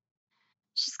like,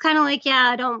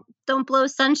 yeah, don't blow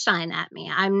sunshine at me.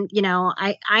 I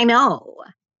know.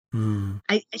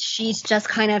 She's just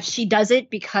she does it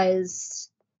because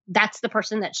that's the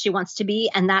person that she wants to be.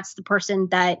 And that's the person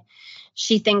that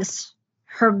she thinks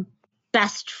her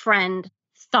best friend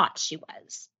thought she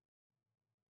was.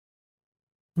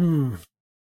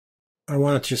 I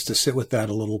wanted just to sit with that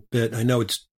a little bit. I know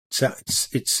it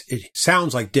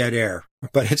sounds like dead air,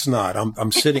 but it's not.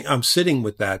 I'm sitting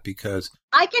with that because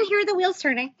I can hear the wheels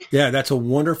turning. Yeah, that's a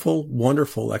wonderful,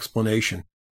 wonderful explanation.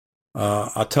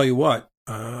 I'll tell you what,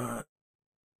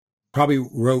 probably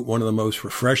wrote one of the most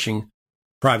refreshing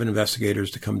private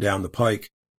investigators to come down the pike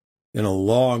in a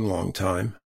long, long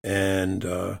time. And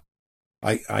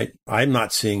I'm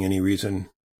not seeing any reason,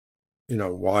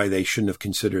 why they shouldn't have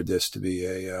considered this to be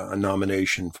a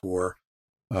nomination for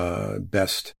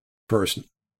best first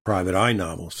private eye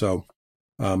novel. So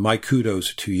my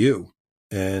kudos to you.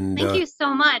 And thank you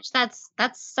so much. That's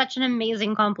such an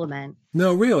amazing compliment.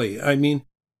 No, really.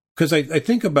 Because I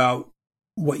think about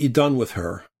what you've done with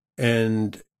her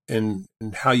and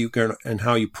how you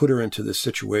put her into this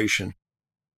situation.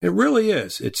 It really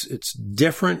is. It's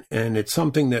different, and it's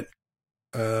something that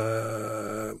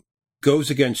goes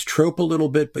against trope a little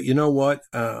bit. But you know what?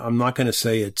 I'm not going to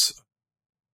say it's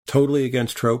totally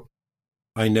against trope.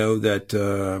 I know that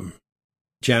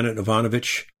Janet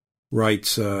Ivanovich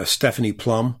writes Stephanie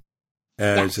Plum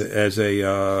as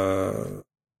a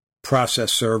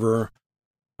process server,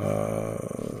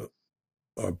 a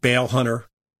bail hunter,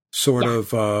 sort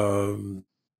of,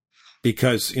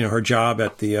 because her job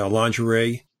at the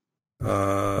lingerie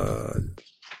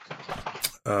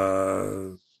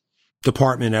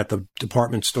department at the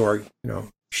department store,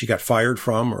 she got fired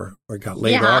from or got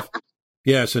laid off.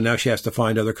 Yeah, so now she has to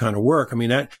find other kind of work. I mean,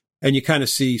 that, and you kind of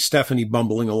see Stephanie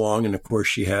bumbling along, and of course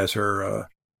she has her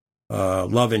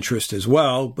love interest as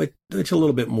well, but it's a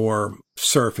little bit more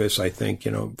surface, I think,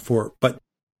 but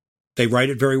they write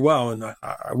it very well, and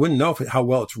I wouldn't know how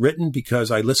well it's written because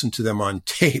I listened to them on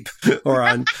tape or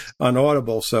on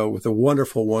Audible, so with a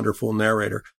wonderful, wonderful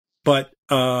narrator. But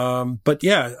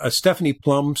yeah, a Stephanie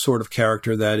Plum sort of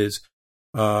character that is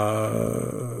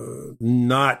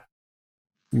not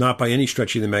by any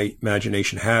stretch of the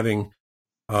imagination having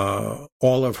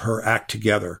all of her act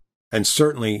together, and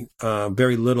certainly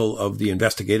very little of the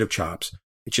investigative chops.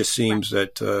 It just seems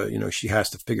that she has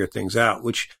to figure things out,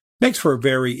 which makes for a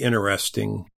very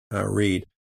interesting read,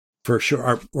 for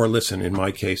sure, or listen in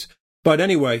my case. But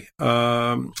anyway,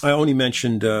 I only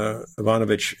mentioned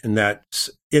Ivanovich in that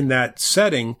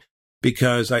setting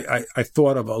because I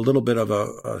thought of a little bit of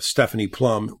a Stephanie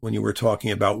Plum when you were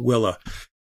talking about Willa.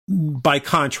 By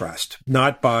contrast,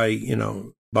 not by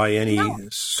any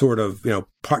sort of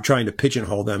trying to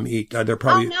pigeonhole them. They're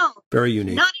probably very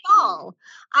unique. Not at all.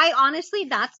 I honestly,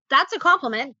 that's a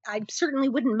compliment. I certainly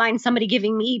wouldn't mind somebody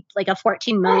giving me like a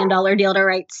 $14 million deal to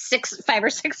write 5 or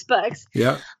 6 books.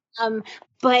 Yeah.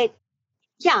 But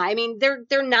yeah, I mean, they're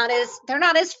not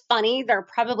as funny. They're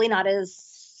probably not as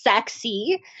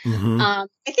sexy. Mm-hmm. I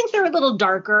think they're a little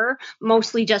darker,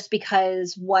 mostly just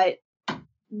because what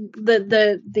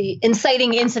the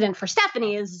inciting incident for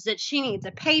Stephanie is that she needs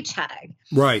a paycheck.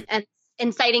 Right. And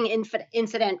inciting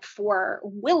incident for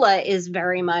Willa is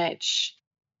very much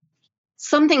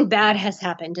something bad has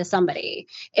happened to somebody.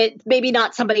 It maybe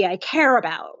not somebody I care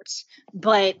about,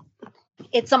 but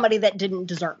it's somebody that didn't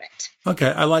deserve it. Okay.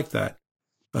 I like that.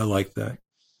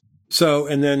 So,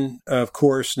 and then of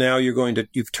course, now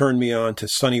you've turned me on to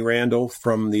Sonny Randall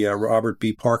from the Robert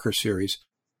B. Parker series.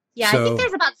 Yeah. So, I think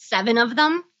there's about 7 of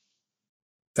them.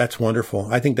 That's wonderful.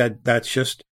 I think that's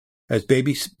just, as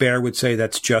Baby Bear would say,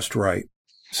 that's just right.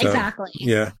 So, exactly.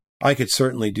 Yeah. I could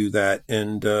certainly do that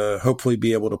and hopefully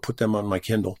be able to put them on my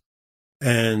Kindle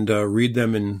and read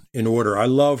them in order. I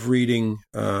love reading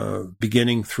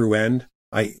beginning through end.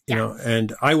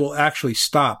 And I will actually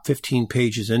stop 15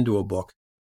 pages into a book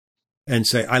and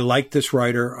say, I like this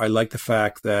writer. I like the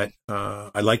fact that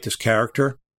I like this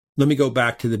character. Let me go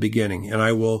back to the beginning, and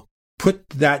I will put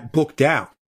that book down,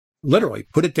 literally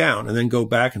put it down, and then go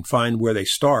back and find where they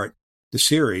start the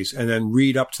series, and then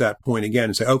read up to that point again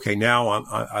and say, okay, now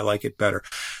I like it better.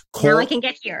 Now I can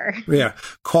get here. Yeah.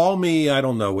 Call me, I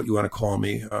don't know what you want to call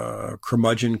me,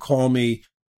 curmudgeon, call me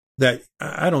that,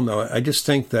 I don't know. I just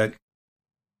think that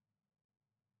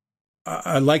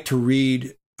I like to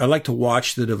read, I like to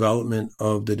watch the development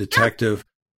of the detective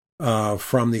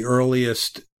from the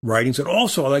earliest writings. And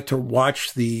also I like to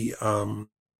watch the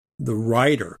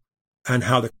writer and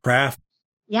how the craft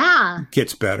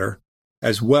gets better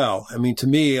as well. I mean, to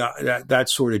me,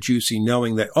 that's sort of juicy,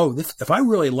 knowing that, if I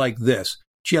really like this,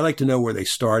 I like to know where they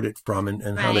started from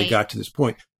and how they got to this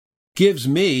point. Gives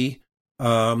me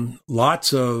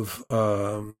lots of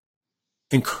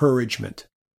encouragement,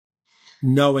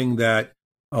 knowing that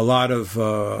a lot of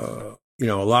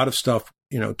stuff,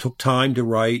 took time to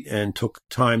write and took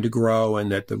time to grow,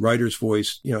 and that the writer's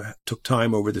voice, took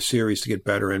time over the series to get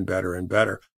better and better and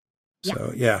better. Yeah.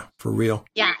 So yeah, for real.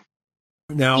 Yeah.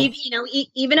 Now,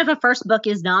 even if a first book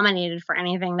is nominated for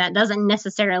anything, that doesn't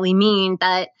necessarily mean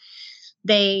that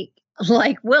they,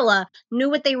 like Willa, knew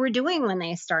what they were doing when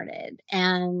they started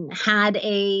and had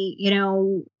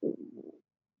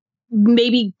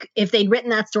maybe if they'd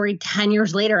written that story 10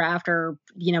 years later after,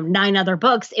 9 other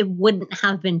books, it wouldn't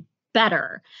have been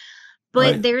better.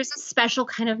 But there's a special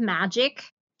kind of magic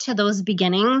to those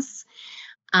beginnings.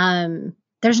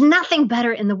 There's nothing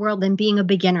better in the world than being a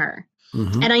beginner.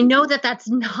 Mm-hmm. And I know that that's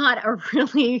not a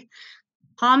really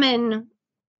commonly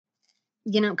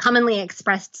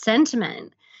expressed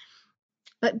sentiment,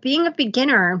 but being a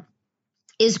beginner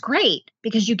is great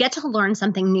because you get to learn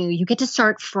something new. You get to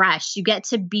start fresh. You get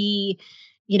to be,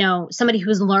 somebody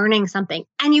who's learning something,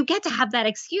 and you get to have that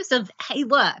excuse of, hey,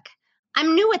 look,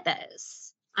 I'm new at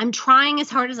this. I'm trying as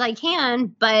hard as I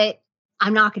can, but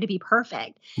I'm not going to be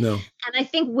perfect. No. And I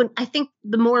think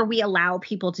the more we allow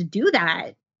people to do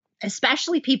that,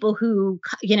 especially people who,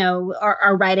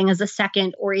 are writing as a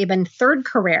second or even third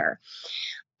career,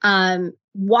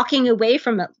 walking away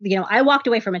from, I walked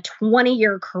away from a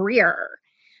 20-year career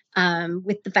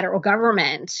with the federal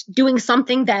government, doing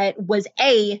something that was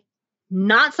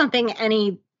not something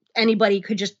anybody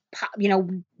could just,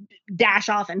 dash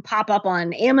off and pop up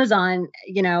on Amazon,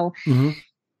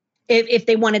 if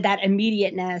they wanted that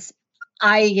immediateness.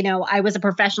 I was a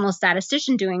professional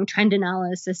statistician doing trend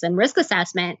analysis and risk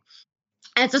assessment.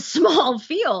 And it's a small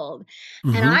field.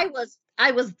 And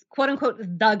I was quote unquote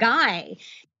the guy.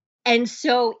 And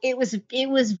so it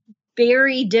was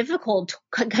very difficult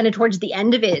kind of towards the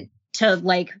end of it to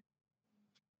like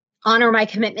honor my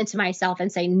commitment to myself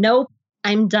and say, nope,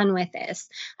 I'm done with this.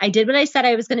 I did what I said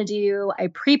I was going to do. I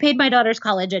prepaid my daughter's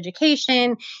college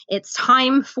education. It's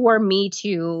time for me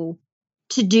to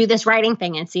do this writing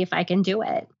thing and see if I can do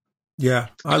it. Yeah,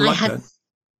 I love that.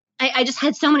 I just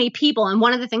had so many people. And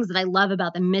one of the things that I love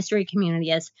about the mystery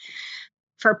community is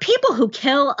for people who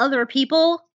kill other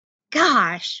people,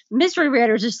 gosh, mystery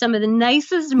writers are some of the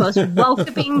nicest, most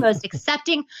welcoming, most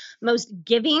accepting, most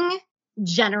giving,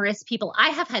 generous people. I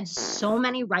have had so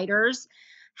many writers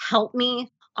help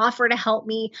me, offer to help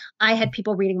me. I had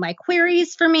people reading my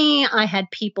queries for me. I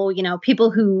had people, people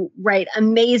who write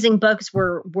amazing books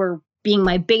were being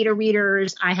my beta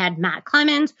readers. I had Matt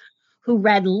Clemens, who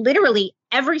read literally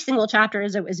every single chapter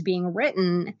as it was being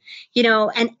written,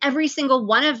 and every single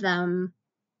one of them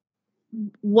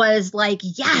was like,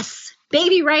 yes,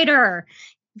 baby writer,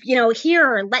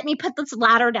 here, let me put this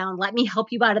ladder down. Let me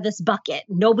help you out of this bucket.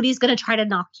 Nobody's going to try to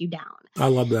knock you down. I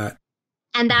love that.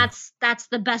 And that's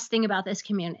the best thing about this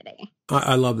community.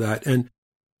 I love that. And,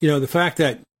 the fact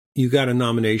that you got a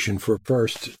nomination for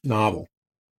first novel,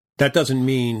 that doesn't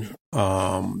mean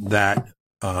that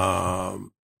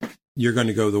you're going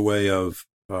to go the way of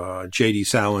J.D.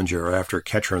 Salinger after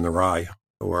Catcher in the Rye,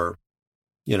 or,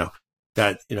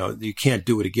 that, you can't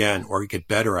do it again or you get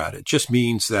better at it. It just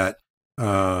means that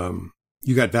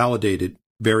you got validated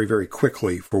very, very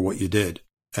quickly for what you did.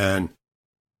 And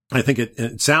I think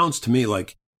it sounds to me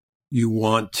like you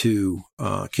want to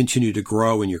continue to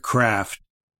grow in your craft,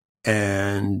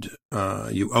 and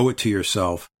you owe it to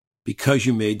yourself because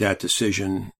you made that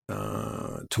decision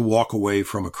to walk away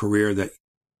from a career that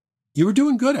you were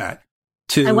doing good at.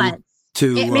 I was.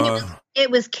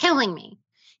 It was killing me.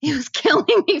 It was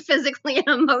killing me physically and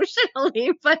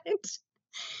emotionally, but it's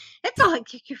all like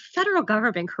your federal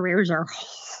government careers are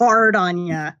hard on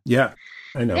you. Yeah,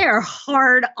 I know. They're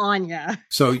hard on you.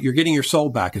 So you're getting your soul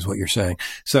back is what you're saying.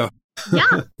 So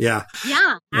yeah,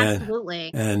 absolutely.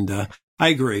 And I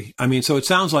agree. I mean, so it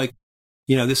sounds like,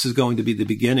 this is going to be the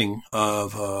beginning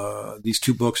of, these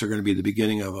two books are going to be the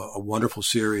beginning of a wonderful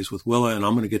series with Willa, and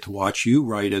I'm going to get to watch you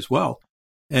write as well.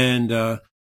 And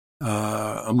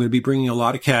I'm going to be bringing a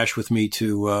lot of cash with me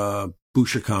to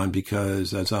BoucherCon,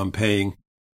 because as I'm paying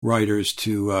writers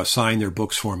to sign their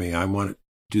books for me, I want to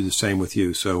do the same with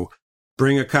you. So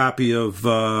bring a copy of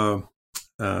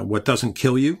What Doesn't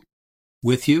Kill You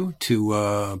with you to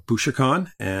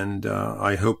BoucherCon, and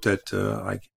I hope that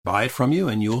I can buy it from you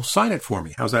and you'll sign it for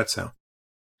me. How's that sound?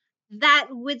 That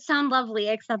would sound lovely,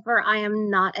 except for I am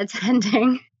not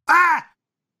attending. Ah!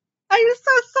 I'm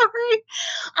so sorry.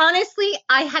 Honestly,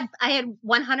 I had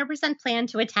 100% planned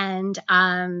to attend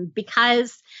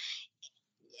because,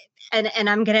 and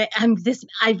I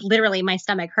literally, my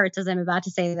stomach hurts as I'm about to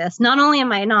say this. Not only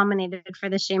am I nominated for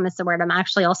the Seamus Award, I'm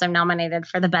actually also nominated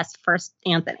for the Best First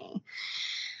Anthony.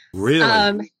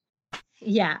 Really?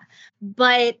 Yeah.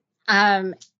 But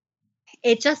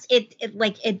it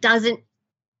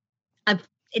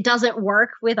doesn't work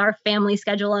with our family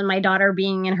schedule and my daughter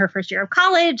being in her first year of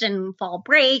college and fall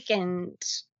break, and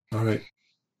all right,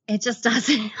 it just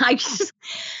doesn't.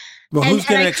 Well, who's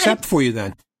going to accept for you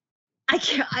then?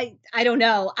 I don't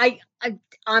know. I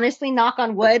honestly, knock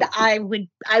on wood, I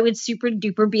would super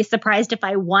duper be surprised if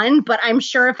I won, but I'm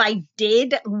sure if I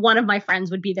did, one of my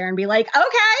friends would be there and be like,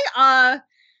 okay, I'll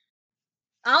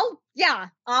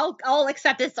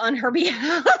accept this on her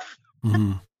behalf.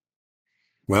 Mm-hmm.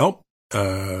 Well,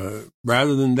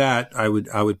 rather than that, I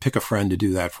would pick a friend to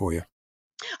do that for you.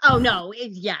 Oh no.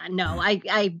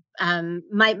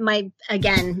 My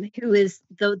again, who is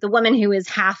the woman who is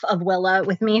half of Willa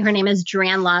with me, her name is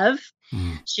Dran Love.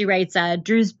 Mm. She writes,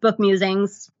 Drew's Book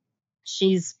Musings.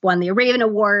 She's won the Raven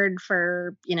Award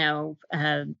for,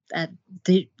 at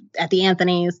the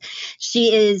Anthony's.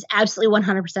 She is absolutely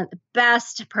 100% the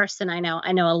best person I know.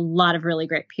 I know a lot of really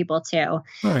great people too. All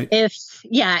right. If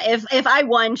I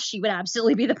won, she would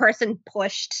absolutely be the person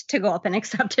pushed to go up and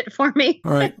accept it for me.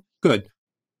 All right. Good.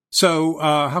 So,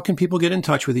 how can people get in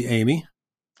touch with you, Amy?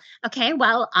 Okay.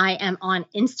 Well, I am on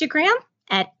Instagram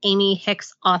at Amy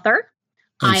Hicks Author.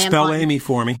 And spell Amy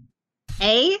for me.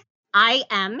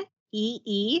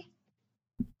 Imeehix.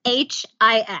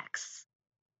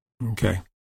 Okay.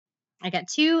 I got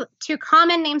two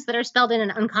common names that are spelled in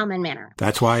an uncommon manner.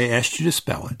 That's why I asked you to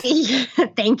spell it.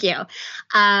 Thank you.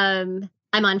 I'm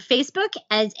on Facebook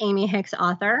as Amy Hicks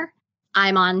Author.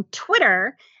 I'm on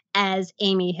Twitter as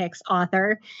Amy Hicks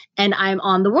Author. And I'm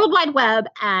on the World Wide Web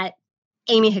at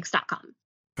amyhicks.com.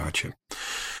 Gotcha.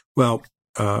 Well,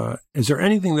 is there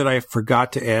anything that I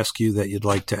forgot to ask you that you'd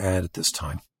like to add at this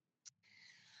time?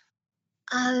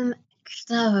 I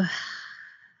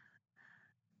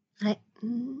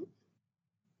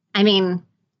mean,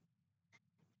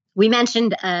 we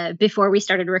mentioned before we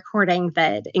started recording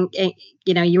that,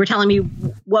 you were telling me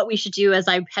what we should do, as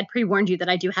I had pre-warned you that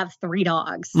I do have 3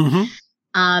 dogs. Mm-hmm.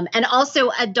 And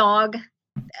also a dog.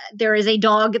 There is a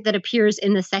dog that appears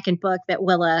in the second book that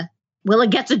Willa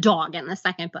gets a dog in the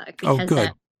second book. Because,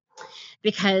 good.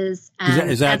 Because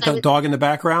is that the dog in the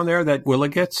background there that Willa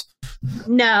gets?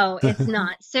 No, it's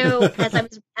not. So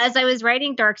as I was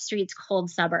writing Dark Streets, Cold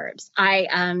Suburbs,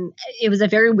 it was a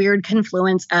very weird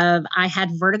confluence of I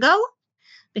had vertigo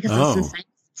because of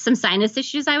some sinus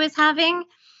issues I was having,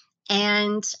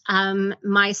 and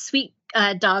my sweet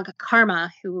dog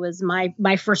Karma, who was my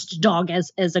first dog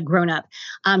as a grown up,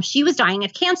 she was dying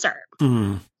of cancer.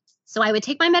 Mm. So I would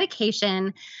take my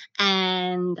medication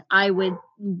and I would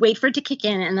wait for it to kick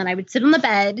in, and then I would sit on the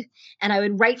bed and I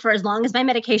would write for as long as my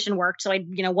medication worked. So I,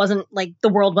 wasn't like the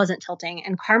world wasn't tilting,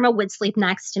 and Karma would sleep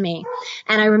next to me.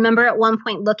 And I remember at one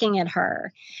point looking at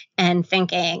her and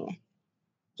thinking,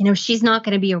 she's not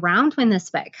going to be around when this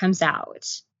book comes out.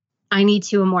 I need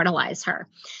to immortalize her.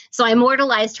 So I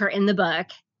immortalized her in the book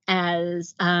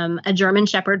as a German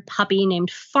Shepherd puppy named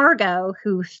Fargo,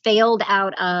 who failed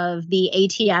out of the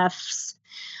ATF's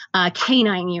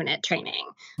canine unit training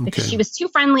because she was too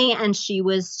friendly and she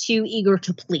was too eager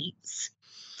to please.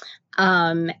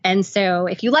 And so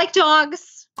if you like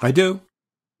dogs, I do.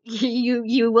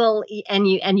 You will, and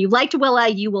you liked Willa,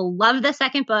 you will love the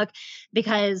second book,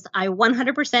 because I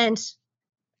 100%,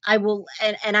 I will,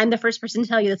 and I'm the first person to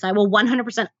tell you this, I will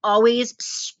 100% always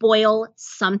spoil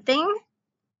something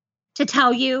to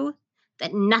tell you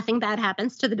that nothing bad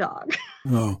happens to the dog.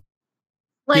 Oh.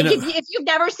 If you've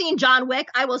never seen John Wick,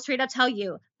 I will straight up tell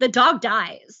you the dog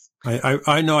dies.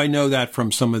 I know that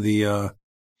from some of the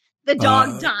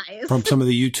dog dies from some of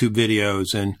the YouTube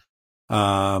videos, and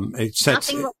it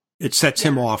sets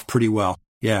him off pretty well.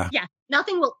 Yeah. Yeah.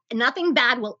 Nothing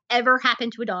bad will ever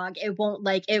happen to a dog. It won't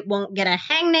get a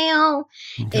hangnail.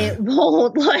 Okay.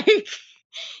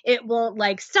 It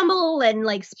won't stumble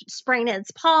and sprain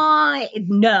its paw.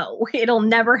 No, it'll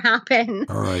never happen.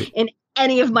 All right. In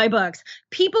any of my books.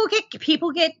 People get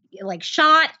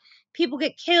shot, people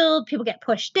get killed, people get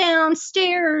pushed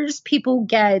downstairs, people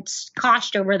get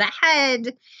coshed over the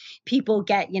head, people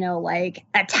get,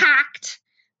 attacked,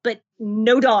 but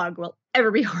no dog will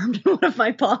ever be harmed in one of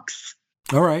my books.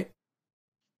 All right.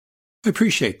 I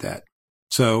appreciate that.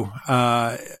 So,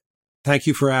 thank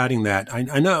you for adding that.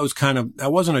 I know it was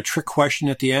that wasn't a trick question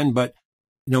at the end, but,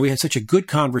 we had such a good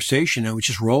conversation and we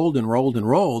just rolled and rolled and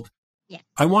rolled. Yeah.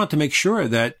 I wanted to make sure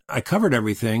that I covered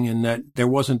everything and that there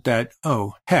wasn't that,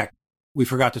 oh, heck, we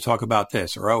forgot to talk about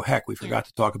this, or, oh, heck, we forgot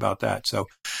to talk about that. So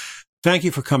thank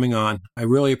you for coming on. I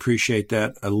really appreciate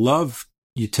that. I love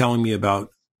you telling me about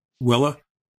Willa.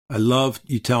 I love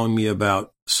you telling me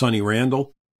about Sonny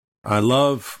Randall. I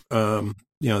love, the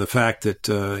fact that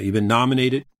you've been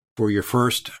nominated for your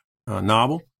first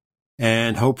novel,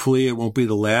 and hopefully it won't be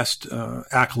the last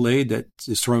accolade that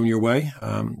is thrown your way.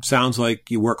 Sounds like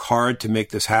you work hard to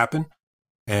make this happen,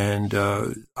 and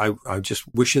I just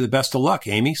wish you the best of luck,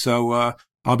 Amy. So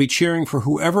I'll be cheering for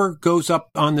whoever goes up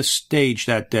on the stage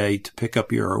that day to pick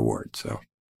up your award. So,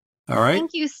 all right.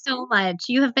 Thank you so much.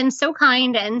 You have been so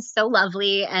kind and so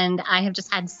lovely, and I have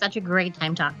just had such a great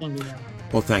time talking to you.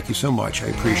 Well, thank you so much. I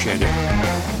appreciate it.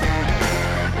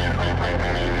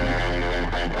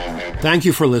 Thank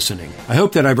you for listening. I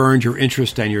hope that I've earned your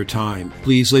interest and your time.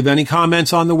 Please leave any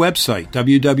comments on the website,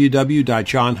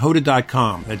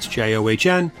 www.johnhoda.com. That's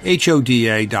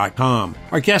JOHNHODA.com.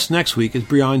 Our guest next week is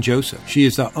Breon Joseph. She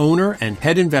is the owner and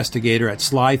head investigator at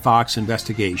Sly Fox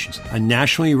Investigations, a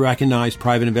nationally recognized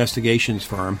private investigations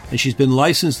firm, and she's been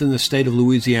licensed in the state of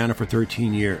Louisiana for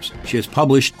 13 years. She has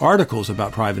published articles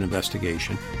about private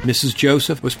investigation. Mrs.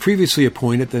 Joseph was previously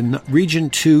appointed the Region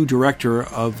 2 Director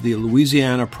of the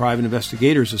Louisiana Private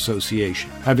Investigators Association.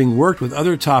 Having worked with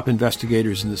other top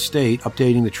investigators in the state,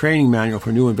 updating the training manual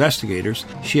for new investigators,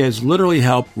 she has literally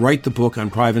helped write the book on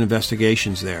private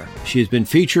investigations there. She has been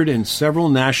featured in several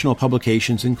national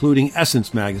publications, including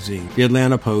Essence Magazine, The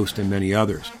Atlanta Post, and many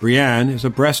others. Brianne is a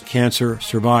breast cancer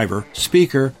survivor,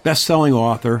 speaker, best-selling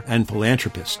author, and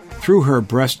philanthropist. Through her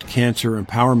breast cancer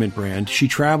empowerment brand, she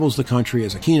travels the country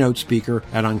as a keynote speaker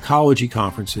at oncology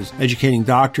conferences, educating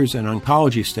doctors and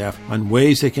oncology staff on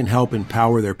ways they can help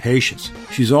empower their patients.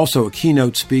 She's also a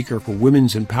keynote speaker for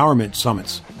women's empowerment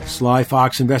summits. Sly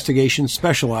Fox Investigations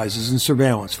specializes in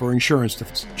surveillance for insurance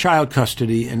defense, child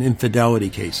custody, and infidelity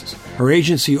cases. Her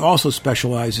agency also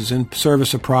specializes in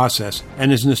service of process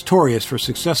and is notorious for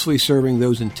successfully serving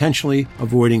those intentionally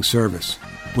avoiding service.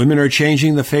 Women are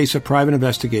changing the face of private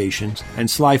investigations,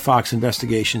 and Sly Fox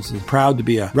Investigations is proud to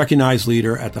be a recognized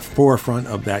leader at the forefront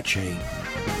of that chain.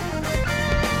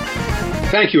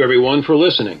 Thank you, everyone, for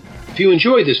listening. If you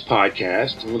enjoyed this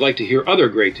podcast and would like to hear other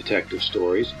great detective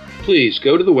stories, please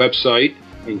go to the website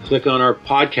and click on our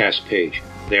podcast page.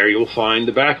 There you'll find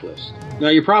the backlist. Now,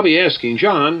 you're probably asking,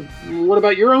 John, what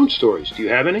about your own stories? Do you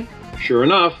have any? Sure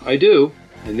enough, I do,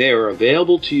 and they are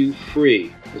available to you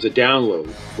free as a download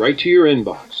right to your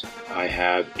inbox. I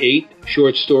have 8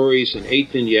 short stories and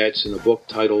 8 vignettes in a book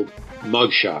titled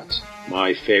Mugshots,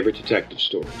 My Favorite Detective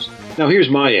Stories. Now here's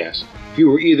my ask. If you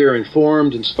were either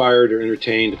informed, inspired, or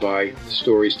entertained by the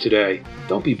stories today,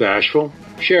 don't be bashful.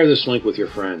 Share this link with your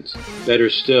friends. Better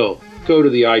still, go to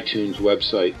the iTunes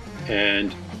website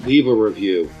and leave a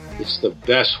review. It's the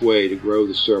best way to grow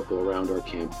the circle around our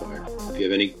campfire. If you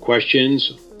have any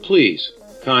questions, please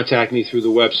contact me through the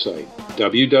website,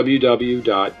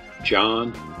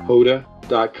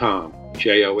 www.johnhoda.com,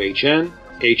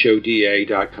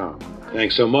 JOHNHODA.com.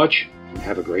 Thanks so much, and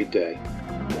have a great day.